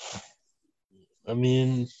organized. I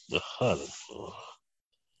mean, I don't know.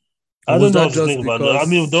 Or I was don't know that if the just thing about I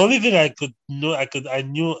mean, the because only thing I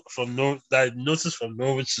knew from that I noticed from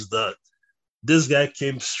Norwich is that this guy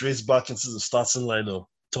came straight back into the starting lineup.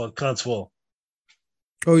 Todd Cantwell.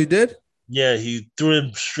 Oh, he did? Yeah, he threw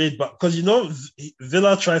him straight back because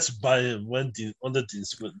Villa tried to buy him when Dean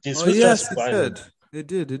Smith. Dean Oh, Smith tried yes, to he buy him, did. They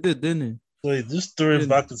did, didn't he? so he just threw him Didn't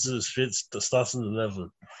back into the starting 11.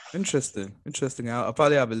 Interesting. I'll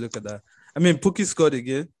probably have a look at that. I mean, Pookie scored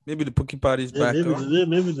again. Maybe the Pookie party's Yeah, back on.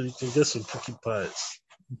 maybe you can get some cookie pies.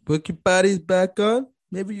 Pookie party's back on.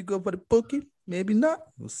 Maybe you go for the Pookie. Maybe not.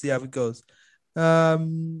 We'll see how it goes.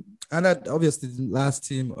 And that obviously the last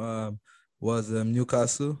team was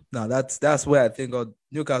Newcastle. Now that's where I think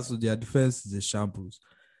Newcastle, their defense is a shambles.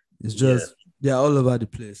 It's Yeah, just they're all over the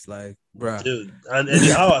place, like bruh. dude. And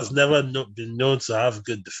Eddie Howe has never been known to have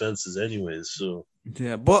good defenses, anyways. So.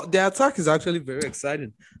 Yeah, but their attack is actually very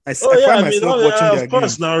exciting. I Oh yeah, find I mean, myself watching of their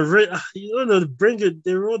course. games. Now, bring it.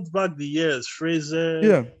 They rolled back the years. Fraser, Yeah,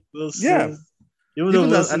 yeah. Wilson, even though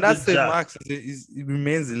Even that, and Wilson that did same jack. Max he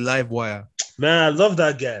remains a live wire. Man, I love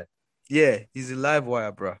that guy. Yeah, he's a live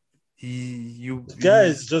wire, bro. The guy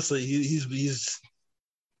is just like he's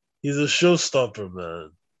a showstopper,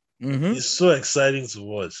 man. Mm-hmm. He's so exciting to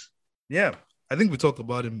watch Yeah, I think we talked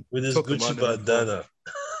about him. with We his talked Gucci about him before. bandana.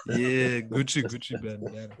 Yeah, Gucci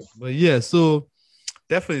bandana. But yeah, so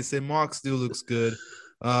definitely say Mark still looks good.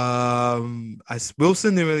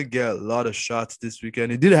 Wilson didn't really get a lot of shots this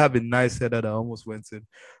weekend. He did have a nice header that almost went in,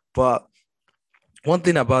 but one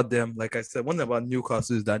thing about them, like I said, one thing about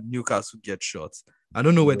Newcastle is that Newcastle gets shots. I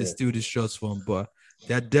don't know where they Yeah. steal these shots from, but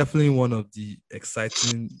they're definitely one of the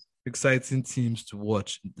exciting teams to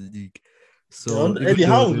watch in the league. So Eddie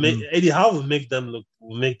Howe will make them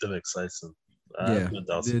exciting. I have no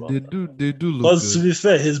doubts about that. they do look Because to good. be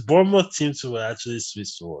fair, his Bournemouth teams were actually sweet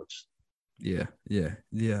to watch. Yeah.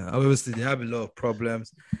 Obviously, they have a lot of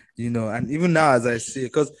problems, and even now, as I say,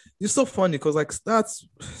 because it's so funny, because like stats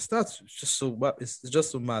just so it's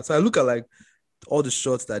just so mad. So I look at like all the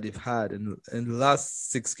shots that they've had in the last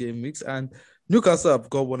 6 game weeks, and Newcastle have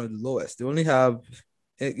got one of the lowest. They only have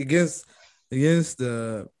against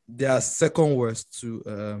their second worst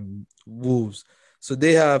to Wolves. So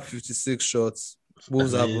they have 56 shots.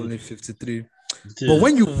 Wolves have only 53. But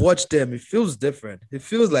when you watch them, it feels different. It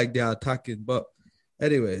feels like they're attacking. But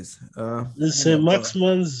anyways, Listen,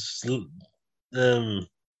 Maxman's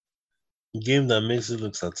game that makes it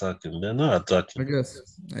looks attacking. They're not attacking.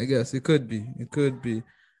 I guess it could be. It could be.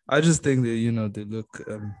 I just think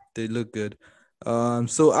that they look good.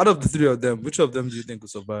 So out of the three of them, which of them do you think will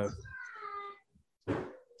survive?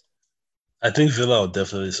 I think Villa will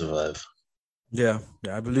definitely survive. Yeah,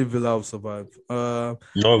 I believe Villa will survive.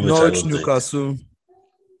 Norwich, Newcastle.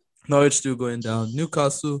 Norwich still going down.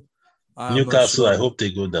 Newcastle, I'm not Newcastle, sure. I hope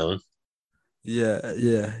they go down.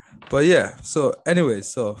 Yeah. But yeah, so anyway,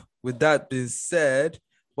 so with that being said,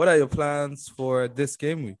 what are your plans for this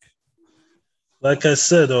game week? Like I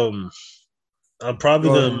said, I'm probably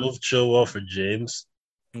gonna move Chilwell for James.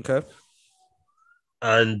 Okay.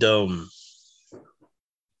 And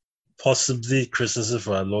possibly Christensen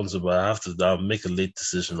for Alonso, but I'll make a late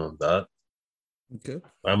decision on that. Okay.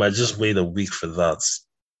 I might just wait a week for that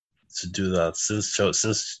to do that since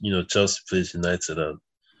Chelsea plays United. And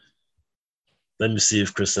let me see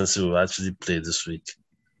if Christensen will actually play this week.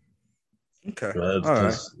 Okay.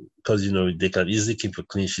 Right? Because they can easily keep a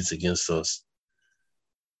clean sheet against us.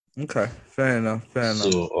 Okay. Fair enough.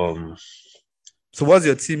 So what's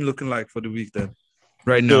your team looking like for the week then?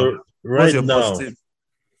 Right now. Right now,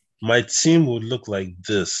 my team would look like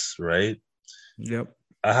this, right? Yep.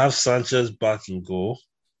 I have Sanchez back in goal.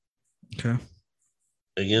 Okay.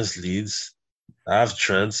 Against Leeds. I have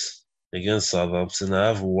Trent against Southampton. I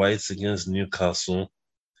have White against Newcastle.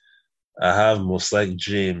 I have most like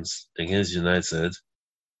James against United.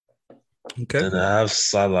 Okay. Then I have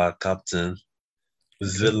Salah captain.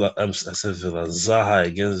 Villa. I said Villa. Zaha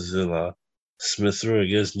against Villa. Smith Rowe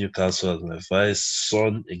against Newcastle as my vice.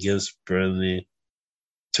 Son against Burnley.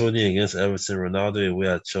 Tony against Everton. Ronaldo away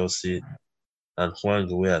at Chelsea. And Hwang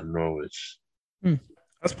away at Norwich.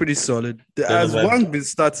 That's pretty solid. Has Hwang been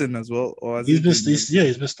starting as well? Or has he's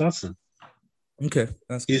been starting. Okay.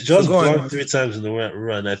 He's just gone 3 times in the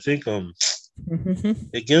run. I think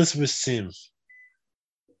against which team?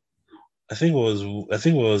 I think it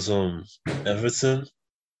was Everton.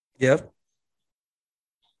 Yep.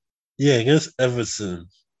 Yeah, against Everton.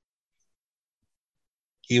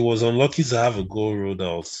 He was unlucky to have a goal ruled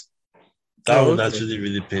out. That would actually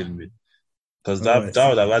really pain me. Because that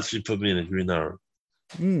would have actually put me in a green arrow.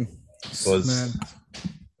 Man.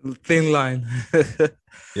 Thin line.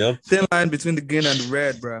 Yep. Thin line between the green and the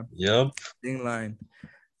red, bro. Yep. Thin line.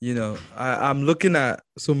 I'm looking at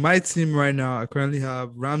my team right now. I currently have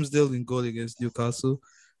Ramsdale in goal against Newcastle.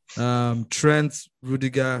 Trent,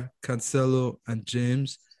 Rudiger, Cancelo, and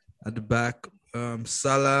James at the back.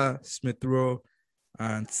 Salah, Smith Rowe,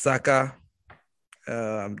 and Saka.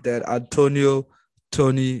 Then Antonio,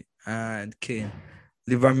 Tony, and Kane.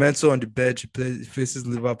 Livramento on the bench. He faces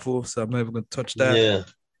Liverpool, so I'm not even going to touch that. Yeah.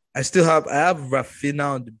 I have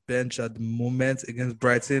Rafinha on the bench at the moment against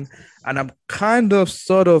Brighton, and I'm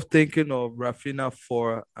sort of thinking of Rafinha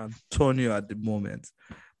for Antonio at the moment,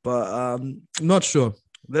 but I'm not sure.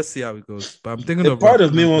 Let's see how it goes. But I'm thinking part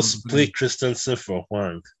of me wants to play Christensen for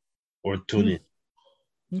Hwang or Tony.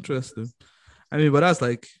 Interesting. I mean, but that's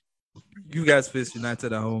like you guys face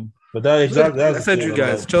United at home. But I said you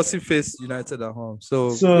guys. Chelsea face United at home. So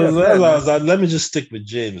let me just stick with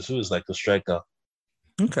James, who is like a striker.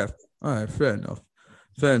 Okay. All right. Fair enough.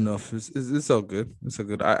 It's all good. It's all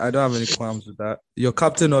good. I don't have any qualms with that. Your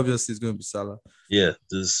captain obviously is going to be Salah. Yeah,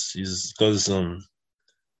 he's because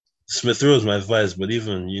Smith Rowe is my vice, but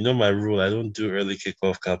even my rule, I don't do early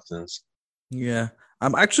kickoff captains. Yeah,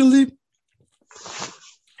 I'm actually.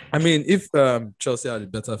 I mean, if Chelsea had a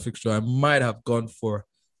better fixture, I might have gone for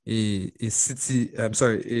a Chelsea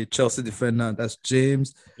defender. That's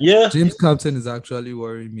James. Yeah, James captain is actually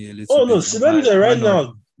worrying me a little. Oh no, see, let me say right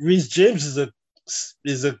now, Reece James is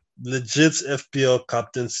a legit FPL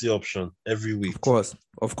captaincy option every week. Of course.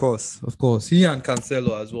 He and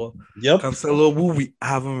Cancelo as well. Yep. Cancelo, who we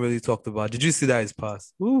haven't really talked about. Did you see that his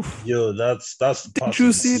pass? Oof. Yo, that's the pass. Did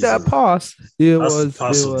you see that pass? That's the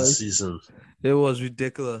pass of the season. It was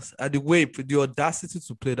ridiculous. And the audacity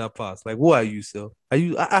to play that pass. Like, who are you, sir? Are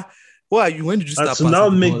you? Who are you? When did you start? To now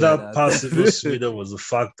make that pass even sweeter was the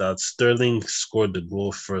fact that Sterling scored the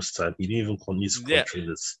goal first time. He didn't even need to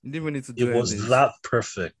control it. He didn't even need to do it. It was that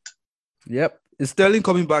perfect. Yep. Is Sterling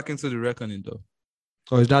coming back into the reckoning though?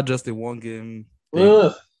 Or is that just a one game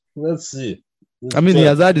thing? Let's see. He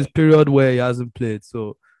has had this period where he hasn't played,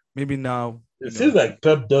 so maybe now. It feels like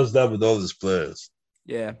Pep does that with all his players.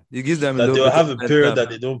 Yeah, he gives them that they'll have a period that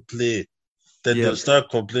they don't play, then they'll start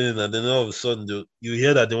complaining, and then all of a sudden you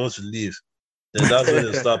hear that they want to leave. Then that's when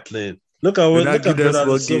they'll start playing. Look at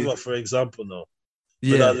Bernardo Silva, for example. Now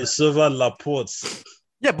Yeah. Bernardo Silva, Laporte.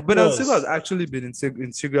 Yeah, but Bernardo Silva has actually been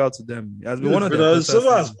integral to them. He has been one of their Bernardo best Silva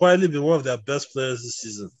has seasons. quietly been one of their best players this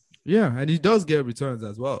season. Yeah, and he does get returns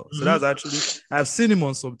as well. So Mhm. that's actually, I've seen him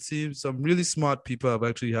on some teams. Some really smart people have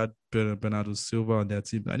actually had Bernardo Silva on their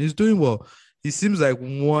team, and he's doing well. He seems like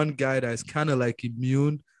one guy that is kind of like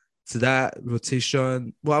immune to that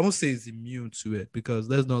rotation. Well, I won't say he's immune to it because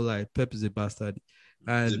let's not lie, Pep is a bastard, He's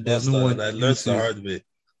a and there's no bastard, one and I immune learned to the it. hard way.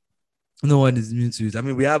 No one is immune to it. I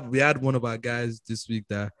mean, we had one of our guys this week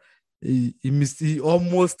that he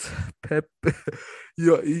almost Pep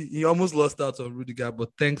he almost lost out on Rudiger, but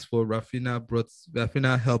thanks for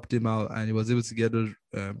Rafinha helped him out and he was able to get those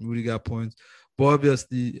Rudiger points. But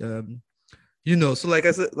obviously, so like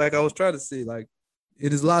I said, like I was trying to say, like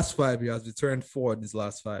in his last 5 years, returned 4 in his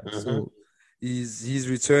last 5. Mhm. So he's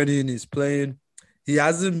returning, he's playing. He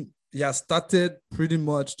has started pretty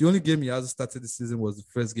much. The only game he hasn't started this season was the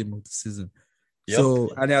first game of the season. Yep. So,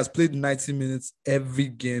 and he has played 90 minutes every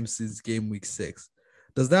game since game week 6.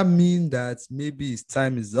 Does that mean that maybe his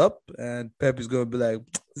time is up and Pep is going to be like,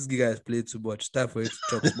 this guy has played too much. It's time for you to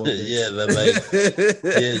chop small bits. Yeah, they're like,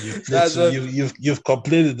 you've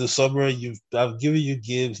completed the summer. I've given you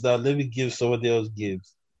games. Now let me give somebody else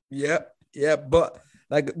games. Yeah. But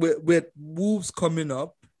like with Wolves coming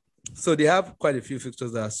up, so they have quite a few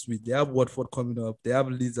fixtures that are sweet. They have Watford coming up. They have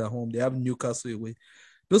Leeds at home. They have Newcastle away.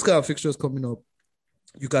 Those kind of fixtures coming up,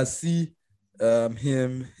 you can see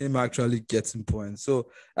him actually getting points.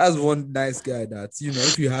 So that's one nice guy that,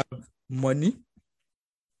 if you have money,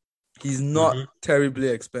 he's not terribly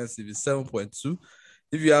expensive. It's 7.2.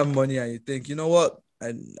 If you have money and you think, you know what,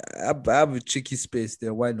 I have a cheeky space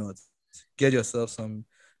there, why not? Get yourself some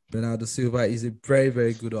Bernardo Silva. Is a very,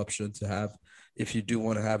 very good option to have if you do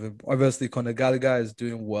want to have him. Obviously, Conor Gallagher is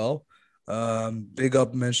doing well. Big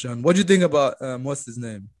up mention. What do you think about what's his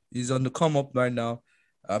name? He's on the come up right now.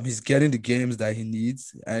 He's getting the games that he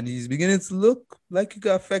needs, and he's beginning to look like he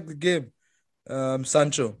can affect the game.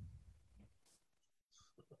 Sancho.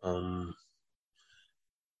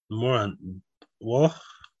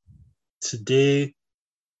 Today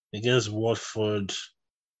against Watford,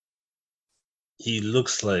 he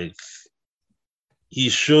looks like he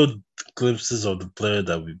showed glimpses of the player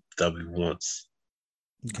that we want.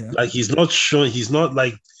 Okay. Like he's not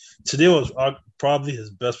like today was probably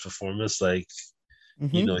his best performance. Like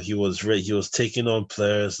he was taking on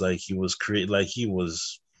players, like he was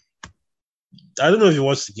I don't know if you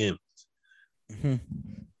watched the game.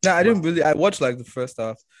 No, I didn't really. I watched like the first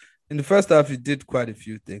half. In the first half, he did quite a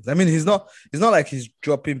few things. I mean, he's not like he's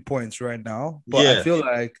dropping points right now, but I feel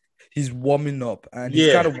like he's warming up, and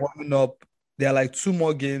he's kind of warming up. There are like 2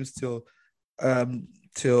 more games till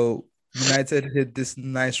United hit this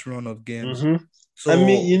nice run of games. So I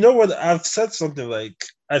mean, you know what? I've said something like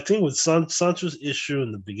I think with Sancho's issue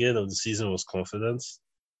in the beginning of the season was confidence.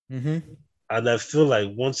 And I feel like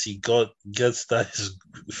once he gets that his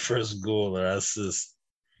first goal or assist,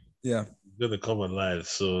 he's gonna come alive.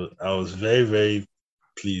 So I was very, very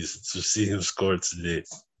pleased to see him score today.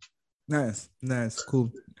 Nice,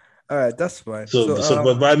 cool. All right, that's fine.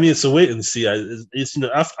 But I mean, so wait and see. It's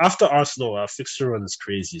after Arsenal, our fixture run is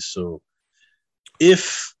crazy. So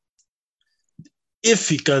if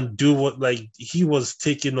he can do what like he was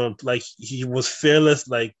taking on, like he was fearless,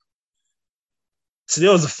 like today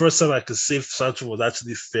was the first time I could say Sancho was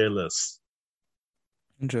actually fearless.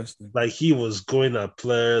 Interesting. Like he was going at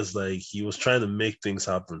players, like he was trying to make things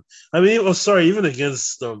happen. I mean, even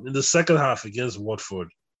against in the second half against Watford,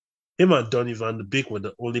 him and Donny van de Beek were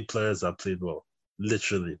the only players that played well,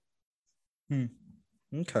 literally.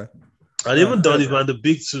 Okay. And even Donny van de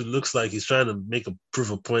Beek too looks like he's trying to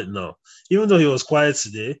prove a point now. Even though he was quiet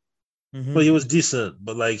today, but he was decent.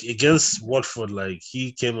 But like against Watford, like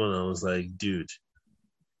he came on and I was like, dude,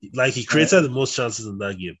 like he created the most chances in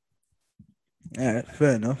that game. All right,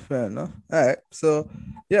 fair enough. All right, so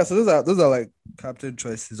those are like captain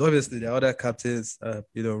choices. Obviously, there are other captains,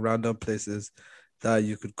 random places that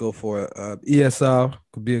you could go for. ESR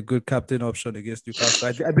could be a good captain option against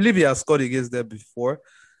Newcastle. I believe he has scored against them before.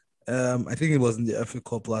 I think it was in the FA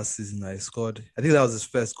Cup last season that he scored. I think that was his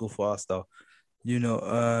first goal for Arsenal.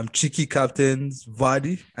 Cheeky captains,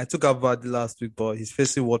 Vardy. I took out Vardy last week, but he's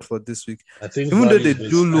facing Watford this week. I think even though they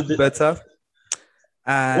do look better.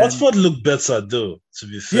 And Watford look better though, to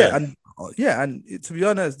be fair. And to be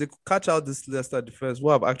honest, they could catch out this Leicester defense who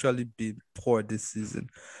have actually been poor this season.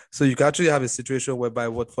 So you can actually have a situation whereby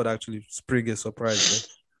Watford actually spring a surprise.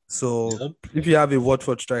 So if you have a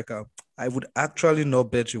Watford striker, I would actually not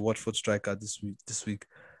bench a Watford striker this week.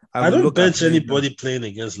 I don't bench anybody playing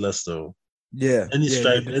against Leicester. Yeah. Any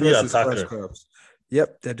attacker.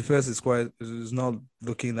 Yep, their defense is not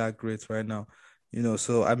looking that great right now.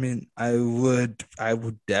 So I mean, I would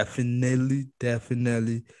definitely,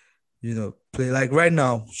 play like right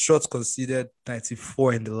now. Shots conceded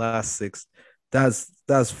 94 in the last six.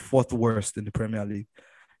 That's fourth worst in the Premier League.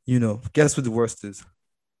 Guess what the worst is?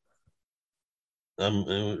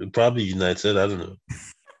 Probably United. I don't know.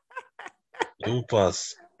 Don't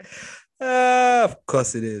pass. Of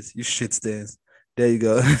course it is. You shit stains. There you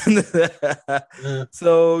go. Yeah.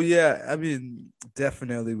 So yeah, I mean,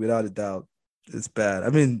 definitely without a doubt, it's bad. I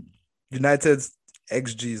mean, United's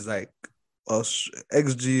XG is like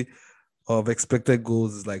XG of expected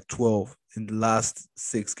goals is like 12 in the last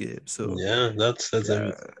six games. So Yeah, that's yeah,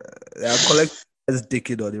 everything. they are collecting this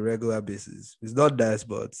decade on a regular basis. It's not nice,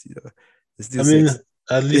 but it's I still mean, sexy.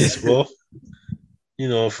 at least, well,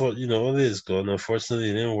 all is gone. Unfortunately,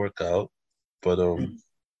 it didn't work out. But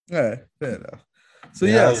Yeah, fair enough. So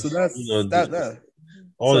they yeah, have, so that's that.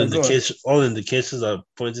 Sorry, go on. all indications are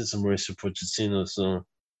pointing to Mauricio Pochettino. So All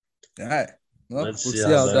right. Well, let's we'll see see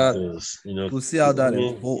how how that that goes. we'll see how I that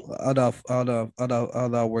mean, how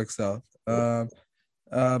that works out.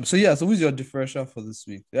 So yeah, so who's your differential for this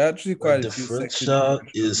week? There are actually my quite a few sexy differential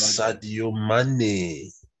is differentials out there. Sadio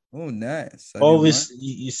Mane. Oh, nice. Sadio Always, Man.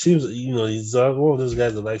 he seems, he's one of those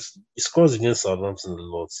guys that likes, he scores against Southampton a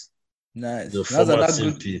lot. The Nice. That's former another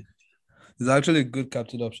Team good. P. It's actually a good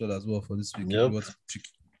captain option as well for this week if you Yep. want to be cheeky.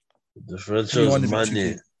 If Differential you is want to be Mane.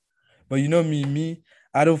 cheeky. But you know me,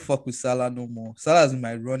 I don't fuck with Salah no more. Salah is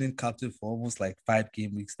my running captain for almost like 5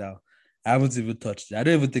 game weeks now. I haven't even touched it. I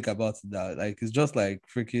don't even think about it now. Like it's just like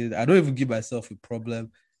freaking. I don't even give myself a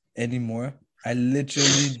problem anymore. I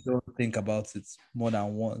literally don't think about it more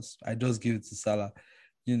than once. I just give it to Salah.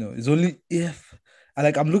 It's only if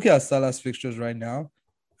I'm looking at Salah's fixtures right now,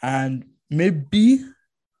 and maybe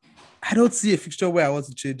I don't see a fixture where I want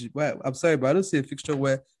to change it. Well, I'm sorry, but I don't see a fixture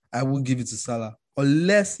where I will give it to Salah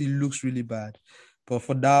unless he looks really bad. But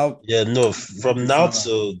for now, Yeah, no, give it from to now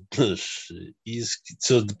Salah. to he's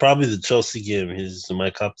so probably the Chelsea game. He's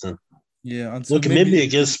my captain. Yeah, until Okay, maybe maybe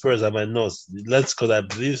against Spurs, I might not. Let's because I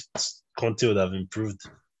believe Conte would have improved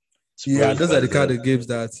yeah, Spurs those by are the kind then. of games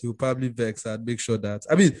that he'll probably vex and make sure that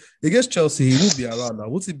I mean against Chelsea he will be around now.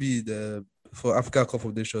 Won't he be the for Africa Cup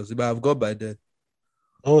of Nations? He might have gone by then.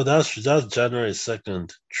 Oh, that's January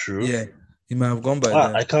 2nd. True. Yeah, he might have gone by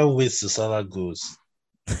then. I can't wait till Salah goes.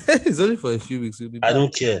 It's only for a few weeks. He'll be I back.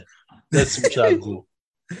 don't care. Let Tuchel go.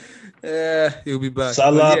 Yeah, he'll be back. But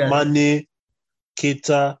Salah, yeah. Mane,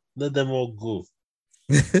 Keita, let them all go.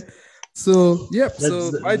 So yep. Let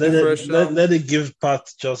So my let it differential. let it give part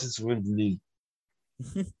to Chelsea to win the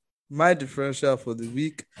league. My differential for the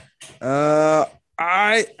week. I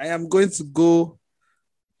am going to go.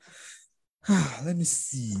 Let me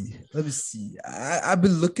see. I've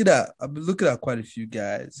been looking at quite a few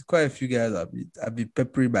guys. Quite a few guys. I've been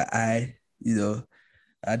peppering my eye.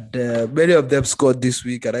 And many of them scored this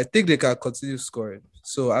week, and I think they can continue scoring.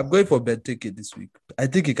 So I'm going for Benteke this week. I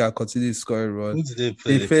think he can continue scoring run. Who did they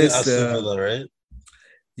play? They They play face Aston Villa, right?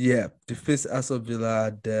 yeah, they face Aston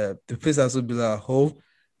Villa. They face Aston Villa at home.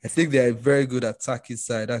 I think they are a very good attacking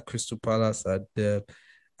side at Crystal Palace, and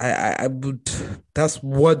I would. That's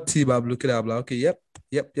one team I'm looking at. I'm like, okay, yep.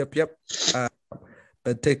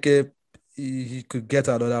 But take it. He could get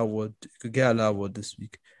another one. He could get another one this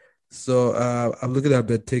week. So I'm looking at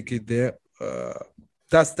Benteke there.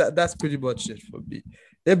 That's pretty much it for me.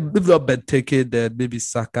 If not Benteke, then maybe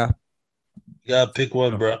Saka. You gotta pick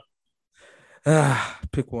one, bro.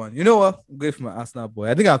 Pick one. You know what? I'm going for my Arsenal boy.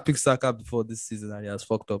 I think I picked Saka before this season and he has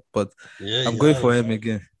fucked up, but Yeah, I'm you going for have. him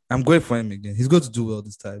again. I'm going for him again. He's going to do well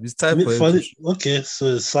this time. It's I time mean, for him to. funny. Okay, so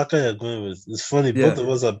it's Saka you're going with. It's funny. Both Yeah, of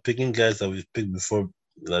us are picking guys that we've picked before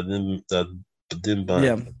that didn't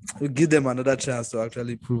yeah. bang. We'll give them another chance to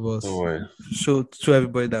actually prove Don't us, worry. show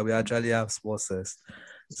everybody that we actually have small sense.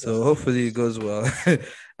 So hopefully it goes well, and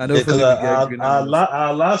Yeah, because hopefully we get green arrows.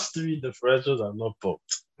 our last three differentials are not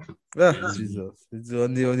popped. Jesus, it's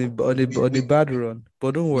on the bad run,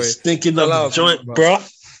 but don't You're worry, stinking up the Salah will bring joint, it back.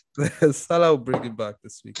 bro. Salah will bring it back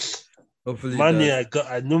this week. Hopefully he Money, does.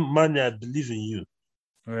 I know money. I believe in you.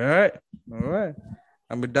 All right.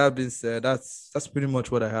 And with that being said, that's pretty much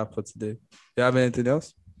what I have for today. You have anything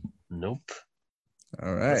else? Nope.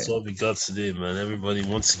 All That's right. all we got today, man. Everybody,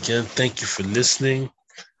 once again, thank you for listening.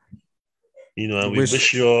 And we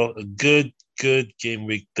wish you all a good game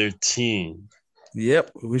week 13.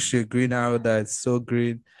 Yep. We wish you a green arrow that is so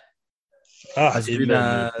green. As Amen. green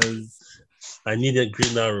as. I need a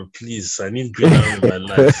green arrow, please. I need green arrow in my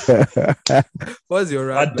life. What's your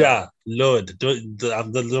rank? Ada, Lord, don't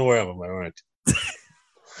worry about my rank.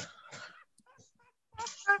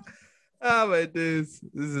 My days.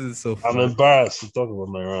 This is so I'm fun. embarrassed to talk about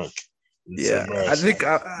my rank. It's Yeah, I embarrassing. think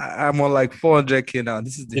I'm on like 400k now.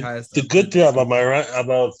 This is the highest. The I've good been thing this about season.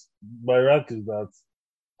 my rank is that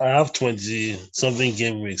I have 20 something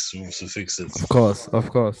game weeks to fix it. Of course, of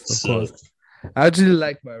course, of So course. I actually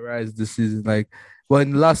like my rise this season. Like, well,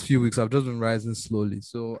 in the last few weeks, I've just been rising slowly.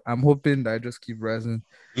 So I'm hoping that I just keep rising.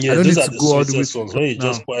 I yeah, don't those need are to the go all the way sweetest to the ones when top you now.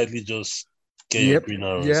 just quietly just get your Yep, green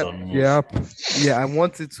arrows yep, and move. yep. Yeah, I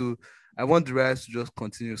want it to. I want the rise to just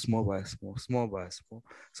continue small by small, small by small.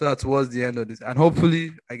 So that towards the end of this, and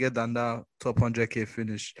hopefully I get that top 100k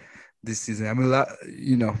finish this season. I mean,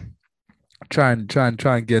 try and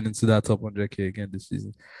get into that top 100k again this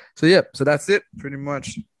season. So yeah, so that's it pretty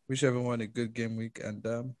much. Wish everyone a good game week, and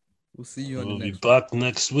we'll see you on the We'll be next one. back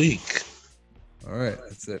next week. All right,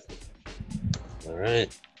 that's it. All right.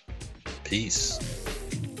 Peace.